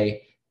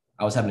Sunday.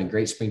 I was having a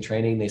great spring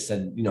training. They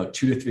said, 2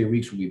 to 3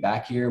 weeks we'll be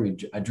back here.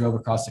 I drove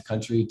across the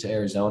country to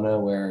Arizona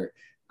where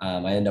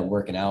I ended up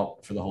working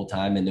out for the whole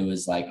time. And it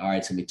was like, all right,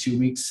 it's gonna be 2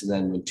 weeks. And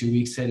then when 2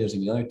 weeks hit, it was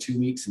gonna be another 2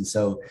 weeks. And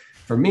so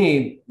for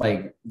me,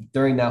 like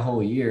during that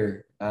whole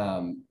year,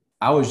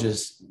 I was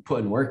just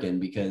putting work in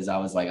because I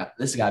was like,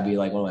 this has got to be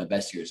like one of my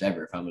best years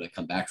ever if I'm going to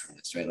come back from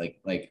this, right?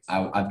 Like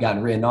I've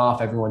gotten written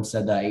off. Everyone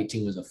said that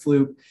 18 was a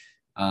fluke.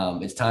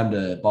 It's time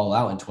to ball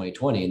out in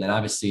 2020. And then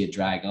obviously it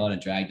dragged on.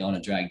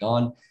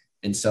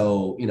 And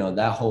so,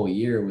 that whole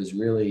year was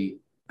really,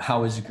 I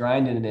was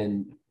grinding,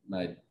 and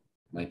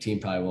my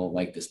team probably won't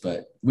like this,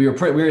 but we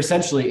were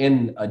essentially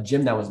in a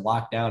gym that was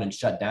locked down and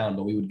shut down,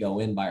 but we would go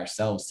in by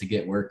ourselves to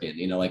get work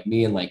in, like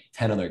me and like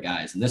 10 other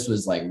guys. And this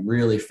was like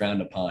really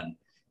frowned upon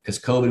because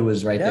COVID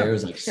was right there. It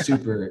was like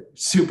super,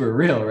 super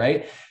real.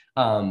 Right.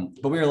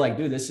 But we were like,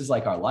 dude, this is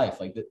like our life.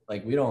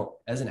 Like we don't,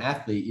 as an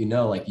athlete,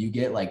 like you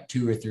get like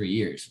 2 or 3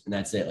 years and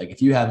that's it. Like if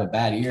you have a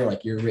bad year,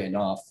 like you're written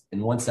off.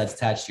 And once that's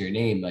attached to your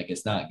name, like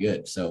it's not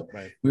good. So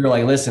we were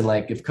like, listen,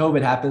 like if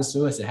COVID happens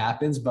to us, it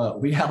happens, but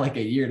we got like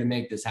a year to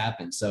make this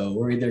happen. So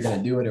we're either going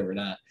to do it or we're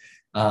not.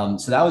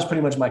 So that was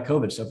pretty much my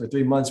COVID. So for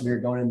 3 months, we were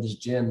going in this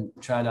gym,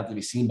 trying not to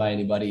be seen by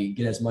anybody,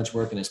 get as much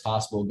work in as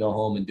possible, go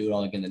home and do it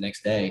all again the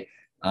next day.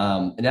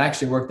 And it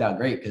actually worked out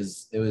great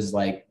because it was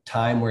like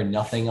time where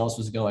nothing else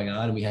was going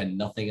on and we had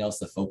nothing else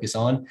to focus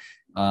on.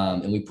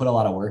 And we put a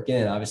lot of work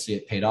in, and obviously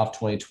it paid off.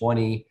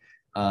 2020,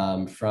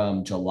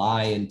 from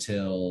July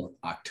until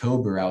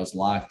October, I was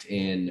locked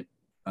in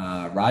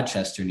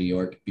Rochester, New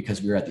York,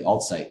 because we were at the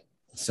alt site.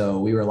 So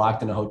we were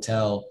locked in a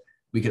hotel.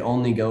 We could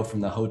only go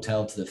from the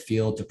hotel to the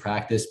field to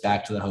practice,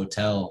 back to the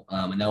hotel.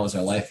 And that was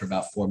our life for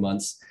about 4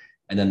 months.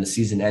 And then the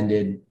season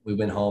ended. We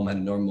went home, had a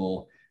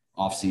normal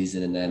off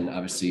season, and then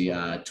obviously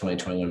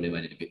 2021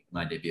 made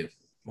my debut.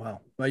 Wow.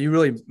 Well, you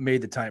really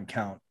made the time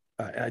count.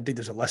 I think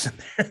there's a lesson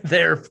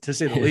there to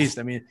say the least.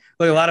 I mean,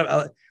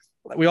 look,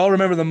 we all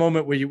remember the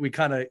moment where it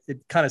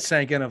kind of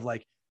sank in of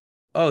like,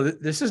 oh,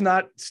 this is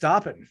not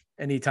stopping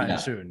anytime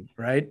soon.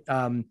 Right.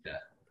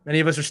 Many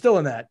of us are still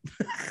in that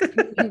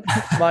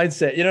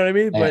mindset, you know what I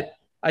mean? Yeah. But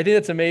I think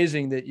it's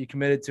amazing that you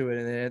committed to it,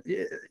 and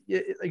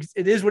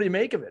it is what you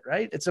make of it.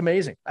 Right. It's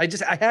amazing. I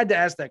had to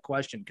ask that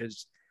question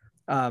because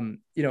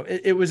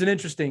it was an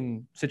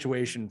interesting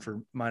situation for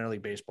minor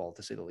league baseball,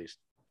 to say the least.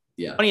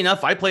 Yeah. Funny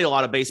enough, I played a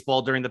lot of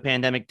baseball during the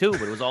pandemic too,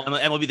 but it was all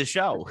MLB The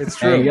Show. It's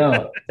true.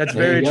 That's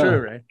very true,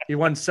 right? He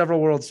won several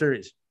World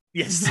Series.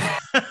 Yes.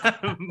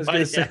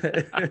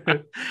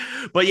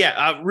 But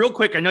real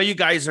quick, I know you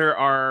guys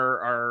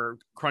are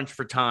crunched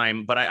for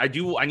time, but I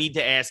need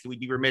to ask, we'd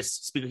be remiss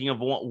speaking of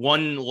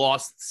one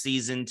lost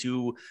season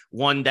to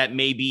one that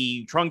may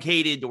be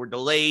truncated or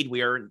delayed.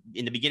 We are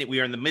in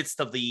the midst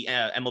of the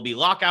MLB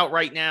lockout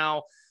right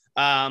now.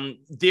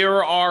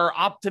 There are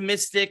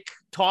optimistic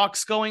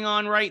talks going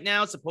on right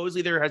now.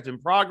 Supposedly there has been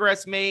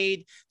progress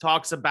made.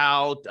 Talks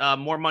about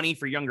more money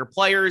for younger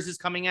players is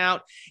coming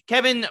out.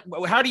 Kevin,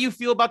 how do you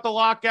feel about the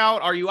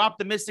lockout? Are you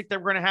optimistic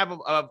that we're going to have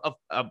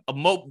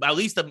at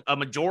least a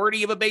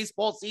majority of a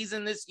baseball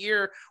season this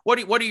year?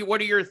 What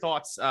are your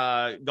thoughts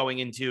going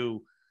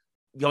into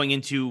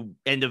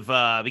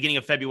beginning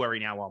of February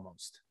now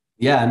almost?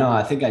 Yeah, no,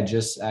 I think I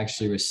just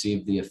actually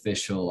received the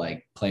official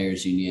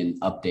players union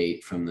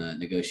update from the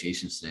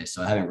negotiations today.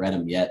 So I haven't read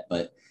them yet,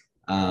 but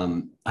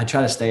I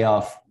try to stay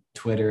off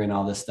Twitter and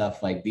all this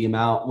stuff. Like the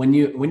amount, when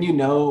you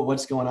know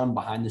what's going on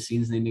behind the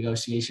scenes in the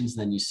negotiations,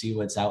 and then you see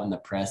what's out in the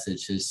press,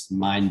 it's just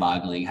mind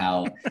boggling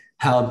how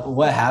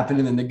what happened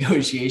in the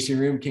negotiation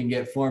room can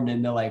get formed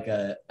into like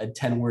a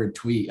 10-word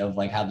tweet of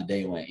like how the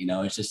day went.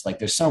 It's just like,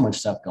 there's so much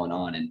stuff going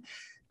on.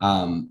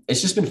 And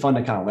it's just been fun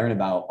to kind of learn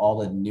about all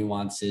the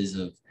nuances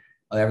of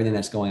everything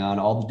that's going on,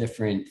 all the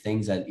different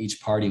things that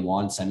each party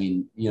wants. I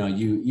mean,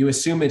 you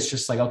assume it's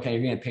just like, okay,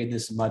 you're going to pay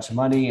this much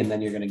money and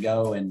then you're going to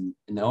go and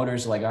the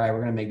owners are like, all right,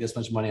 we're going to make this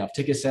much money off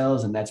ticket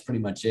sales. And that's pretty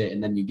much it.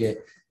 And then you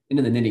get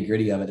into the nitty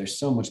gritty of it. There's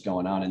so much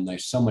going on and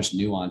there's so much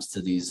nuance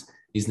to these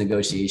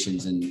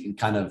negotiations and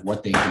kind of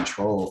what they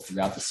control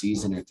throughout the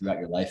season or throughout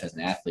your life as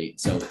an athlete.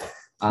 So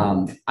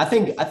I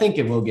think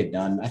it will get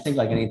done. I think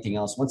like anything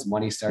else, once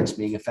money starts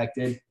being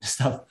affected,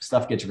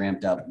 stuff gets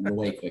ramped up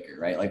way quicker,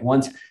 right? Like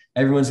once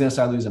everyone's going to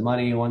start losing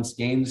money, once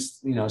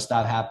games,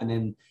 stop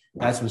happening,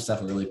 that's when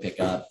stuff will really pick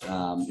up.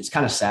 It's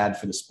kind of sad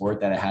for the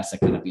sport that it has to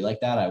kind of be like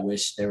that. I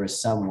wish there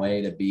was some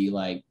way to be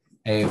like,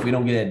 hey, if we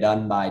don't get it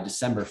done by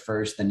December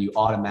 1st, then you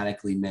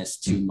automatically miss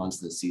 2 months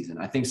of the season.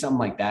 I think something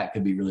like that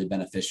could be really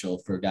beneficial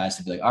for guys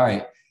to be like, all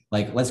right,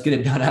 like, let's get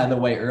it done out of the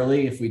way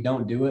early. If we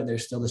don't do it,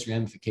 there's still this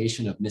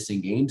ramification of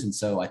missing games. And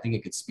so I think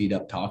it could speed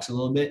up talks a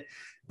little bit.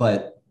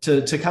 But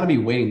to kind of be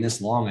waiting this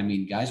long, I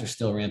mean, guys are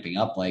still ramping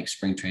up, like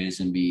spring training is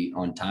going to be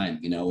on time,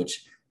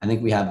 which I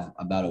think we have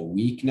about a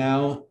week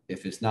now.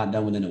 If it's not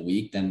done within a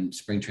week, then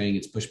spring training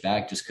gets pushed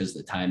back just because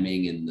of the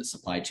timing and the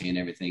supply chain,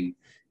 everything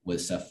with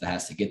stuff that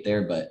has to get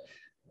there. But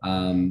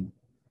I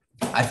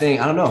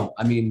don't know.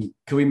 I mean,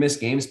 could we miss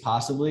games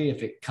possibly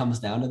if it comes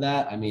down to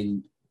that? I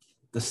mean,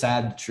 the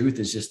sad truth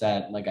is just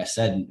that, like I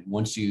said,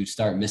 once you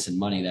start missing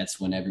money, that's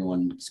when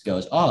everyone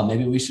goes, oh,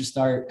 maybe we should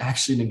start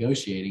actually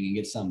negotiating and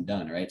get something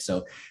done. Right.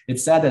 So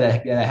it's sad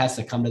that it has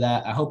to come to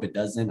that. I hope it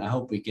doesn't. I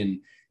hope we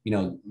can,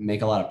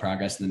 make a lot of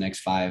progress in the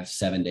next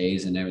 5-7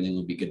 days and everything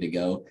will be good to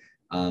go.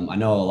 I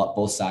know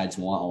both sides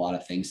want a lot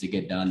of things to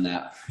get done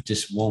that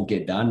just won't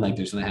get done. Like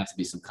there's going to have to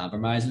be some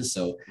compromises.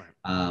 So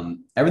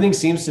everything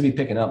seems to be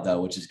picking up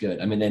though, which is good.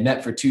 I mean, they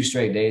met for 2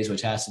 straight days,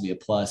 which has to be a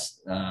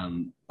plus.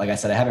 Like I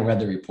said, I haven't read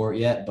the report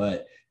yet,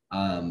 but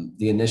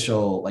the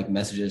initial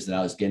messages that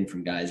I was getting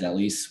from guys, at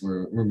least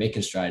we're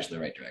making strides in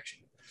the right direction.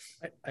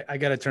 I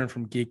got to turn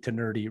from geek to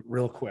nerdy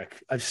real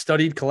quick. I've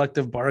studied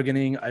collective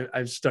bargaining.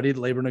 I've studied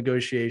labor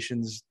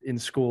negotiations in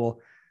school.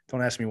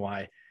 Don't ask me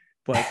why.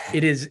 But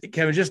it is,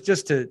 Kevin, just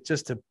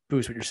to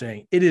boost what you're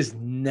saying, it is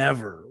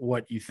never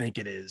what you think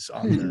it is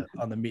on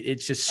the meet.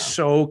 It's just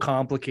so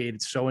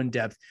complicated, so in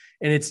depth,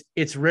 and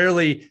it's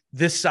rarely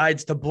this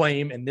side's to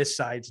blame and this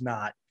side's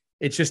not.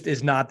 It just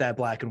is not that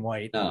black and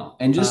white. No,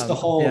 and just the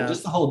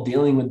whole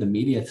dealing with the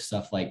media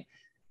stuff, like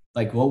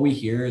what we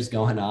hear is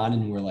going on,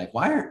 and we're like,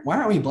 why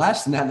aren't we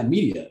blasting that in the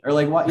media? Or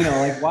like what,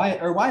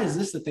 why is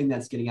this the thing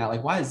that's getting out?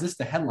 Like why is this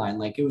the headline?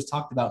 Like it was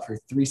talked about for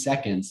 3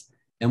 seconds.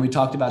 And we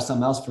talked about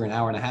something else for an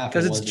hour and a half.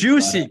 Because it's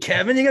juicy,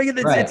 Kevin. You got to get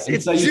the right.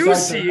 It's so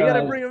juicy. You got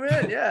to bring them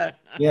in. Yeah.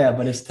 Yeah,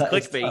 but it's tough.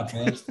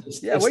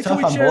 Clickbait. Wait till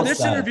we share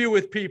this interview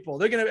with people.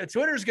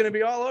 Twitter's going to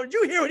be all over. Did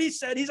you hear what he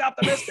said? He's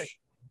optimistic.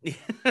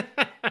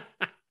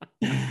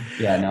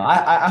 Yeah, no,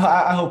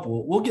 I hope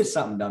we'll get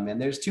something done, man.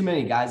 There's too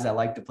many guys that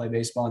like to play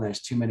baseball, and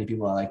there's too many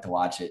people that like to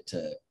watch it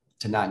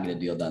to not get a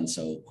deal done.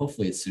 So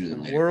hopefully it's sooner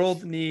than later. The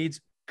world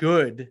needs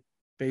good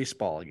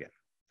baseball again.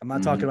 I'm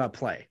not talking about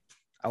play.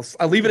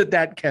 I'll leave it at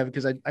that, Kev,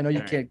 because I know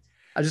you can't.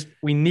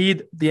 We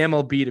need the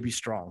MLB to be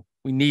strong.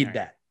 We need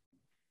that.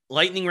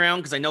 Lightning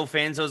round, because I know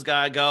Fanzo's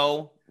got to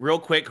go. Real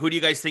quick, who do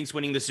you guys think's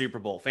winning the Super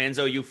Bowl?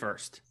 Fanzo, you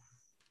first.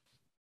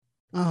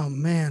 Oh,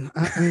 man.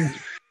 I mean,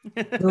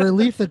 the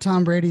relief that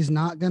Tom Brady's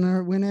not going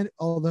to win it,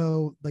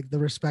 although the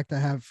respect I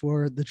have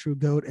for the true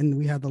GOAT, and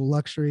we have the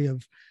luxury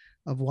of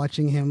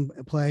watching him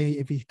play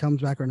if he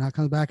comes back or not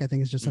comes back. I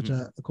think it's just such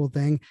a cool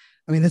thing.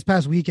 I mean, this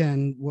past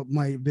weekend, what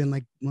might have been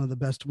one of the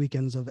best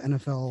weekends of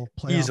NFL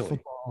playoff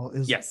football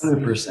is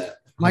 100%.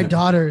 My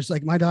daughters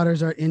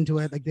are into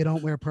it. Like they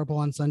don't wear purple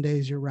on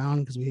Sundays year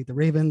round because we hate the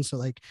Ravens.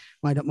 So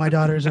my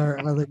daughters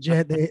are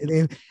legit.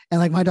 They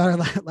and my daughter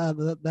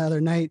the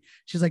other night,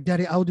 she's like,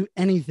 Daddy, I will do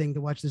anything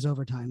to watch this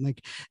overtime.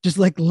 Just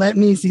let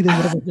me see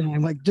this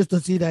overtime, just to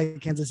see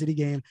that Kansas City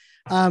game.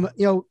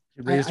 You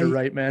raised her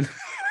right, man.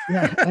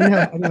 Yeah,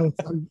 I know.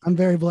 I'm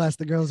very blessed.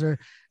 The girls are,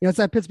 it's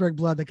that Pittsburgh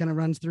blood that kind of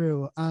runs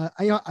through.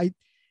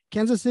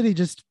 Kansas City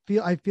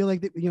I feel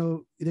like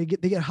they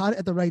get hot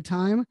at the right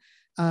time.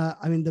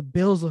 I mean, the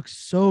Bills look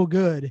so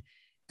good,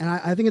 and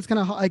I think it's kind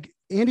of like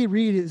Andy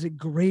Reid is a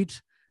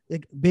great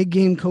big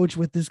game coach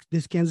with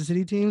this Kansas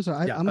City team. So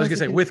I was gonna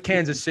say with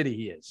Kansas City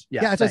he is.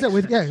 Yeah, as I said,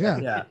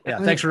 yeah.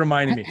 Thanks for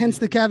reminding me. Hence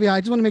the caveat.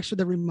 I just want to make sure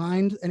to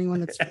remind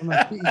anyone that's from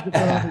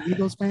an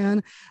Eagles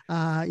fan,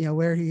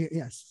 where he.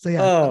 Yes. So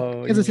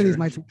yeah, Kansas City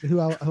is who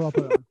I'll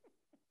put on.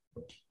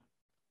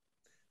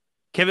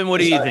 Kevin, what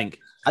do you think?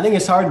 I think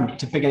it's hard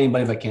to pick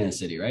anybody but Kansas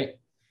City, right?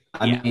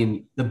 I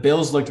mean, the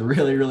Bills looked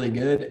really, really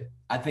good.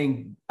 I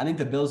think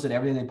the Bills did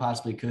everything they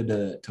possibly could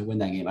to win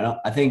that game.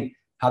 I think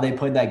how they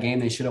played that game,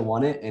 they should have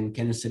won it, and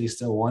Kansas City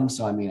still won.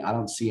 So, I mean, I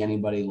don't see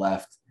anybody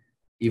left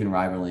even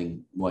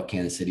rivaling what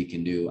Kansas City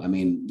can do. I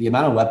mean, the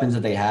amount of weapons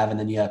that they have, and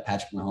then you have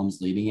Patrick Mahomes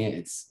leading it,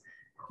 it's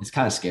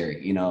kind of scary.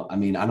 I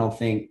mean, I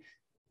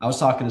was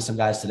talking to some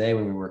guys today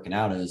when we were working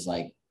out. It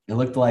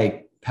looked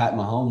like Pat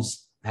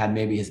Mahomes had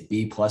maybe his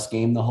B+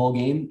 game the whole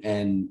game,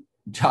 and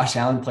Josh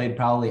Allen played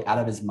probably out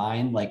of his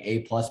mind, like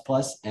A++,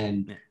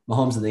 and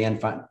Mahomes in the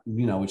end,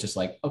 was just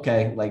like,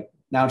 okay, like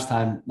now it's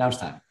time.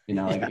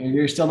 Like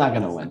you're still not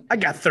going to win. I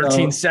got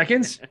 13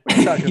 seconds. What are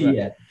you talking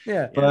about?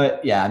 Yeah.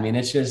 But yeah, I mean,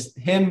 it's just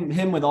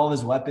him with all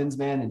his weapons,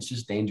 man. It's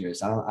just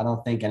dangerous. I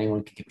don't think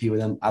anyone can compete with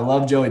him. I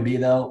love Joey B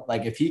though.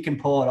 Like if he can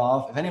pull it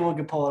off, if anyone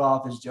can pull it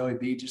off, is Joey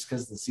B, just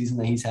because the season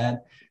that he's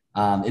had.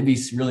 It'd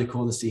be really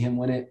cool to see him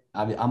win it.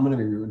 I'm going to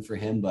be rooting for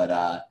him, but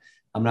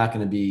I'm not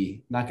going to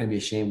be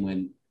ashamed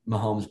when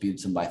Mahomes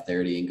beats him by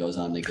 30 and goes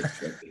on to get the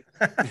trophy.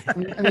 I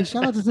mean,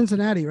 shout out to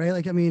Cincinnati, right?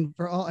 Like, I mean,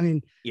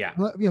 yeah,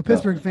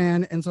 Pittsburgh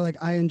fan, and so like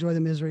I enjoy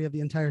the misery of the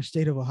entire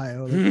state of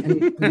Ohio.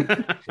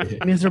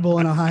 Like, miserable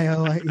in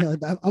Ohio,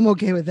 I'm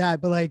okay with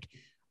that. But like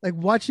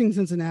watching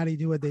Cincinnati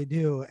do what they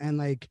do, and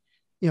like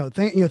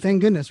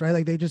thank goodness, right?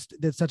 Like they just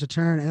did such a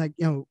turn, and like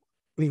I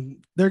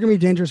mean, they're gonna be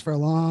dangerous for a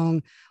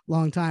long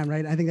time,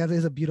 right? I think that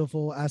is a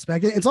beautiful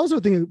aspect. It's also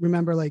a thing to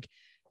remember. Like,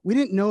 we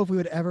didn't know if we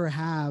would ever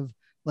have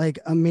like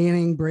a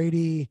Manning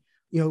Brady,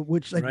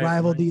 which like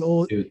rivaled the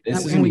old. Dude,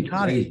 this is and we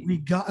got it.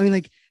 I mean,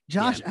 like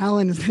Josh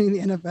Allen is in the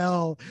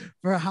NFL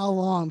for how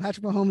long?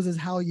 Patrick Mahomes is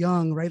how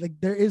young, right? Like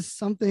there is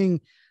something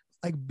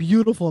like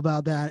beautiful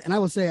about that. And I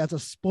will say, as a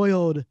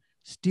spoiled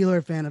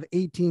Steeler fan of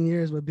 18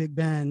 years with Big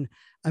Ben,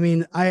 I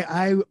mean,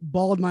 I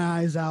bawled my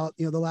eyes out,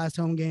 the last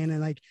home game. And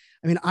like,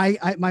 I mean,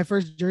 I my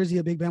first jersey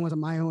of Big Ben was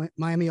a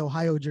Miami,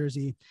 Ohio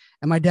jersey.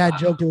 And my dad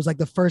joked it was like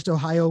the first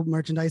Ohio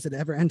merchandise that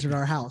ever entered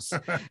our house.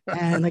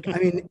 And like, I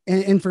mean,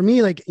 and for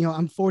me, like,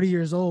 I'm 40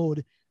 years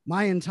old.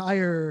 My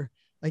entire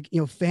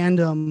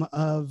fandom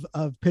of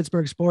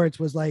Pittsburgh sports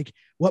was like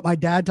what my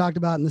dad talked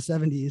about in the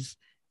 70s.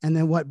 And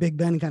then what Big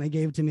Ben kind of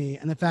gave to me,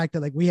 and the fact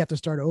that like we have to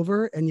start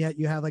over, and yet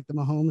you have like the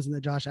Mahomes and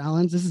the Josh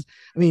Allens. This is,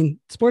 I mean,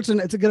 sports,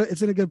 and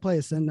it's in a good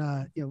place, and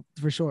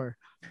for sure.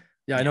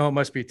 Yeah, I know it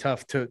must be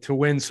tough to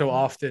win so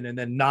often and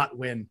then not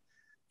win.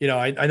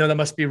 I know that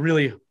must be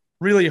really,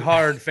 really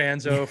hard,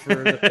 Fanzo, for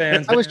the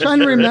fans. I was trying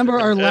to remember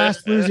our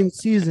last losing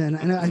season,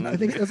 and I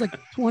think it was like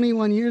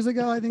 21 years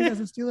ago. I think as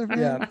a Steeler fan.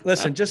 Yeah,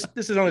 listen,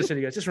 this is only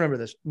city guys. Just remember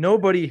this: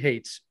 nobody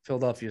hates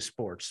Philadelphia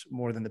sports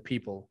more than the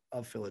people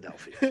of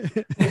Philadelphia.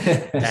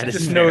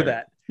 Just know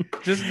that.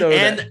 Just know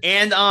that.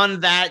 And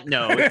on that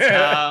note,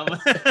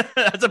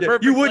 that's a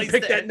perfect. You would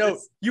pick that note.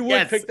 You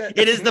would pick that.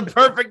 It is the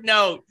perfect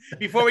note.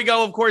 Before we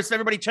go, of course,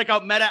 everybody check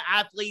out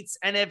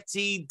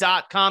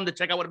MetaAthletesNFT.com to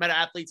check out what Meta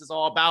Athletes is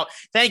all about.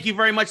 Thank you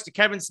very much to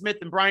Kevin Smith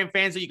and Brian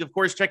Fanzo. You can, of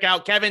course, check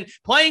out Kevin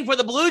playing for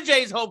the Blue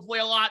Jays, hopefully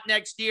a lot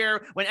next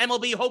year when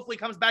MLB hopefully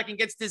comes back and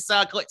gets this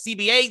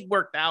CBA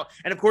worked out.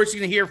 And, of course, you're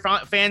going to hear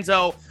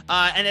Fanzo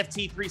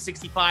NFT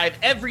 365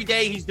 every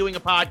day. He's doing a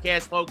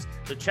podcast, folks.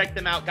 So check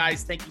them out,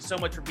 guys. Thank you so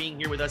much for being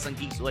here with us on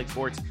Geeks Who Like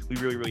Sports. We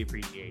really, really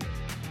appreciate it.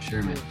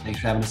 Sure, man.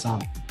 Thanks for having us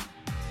on.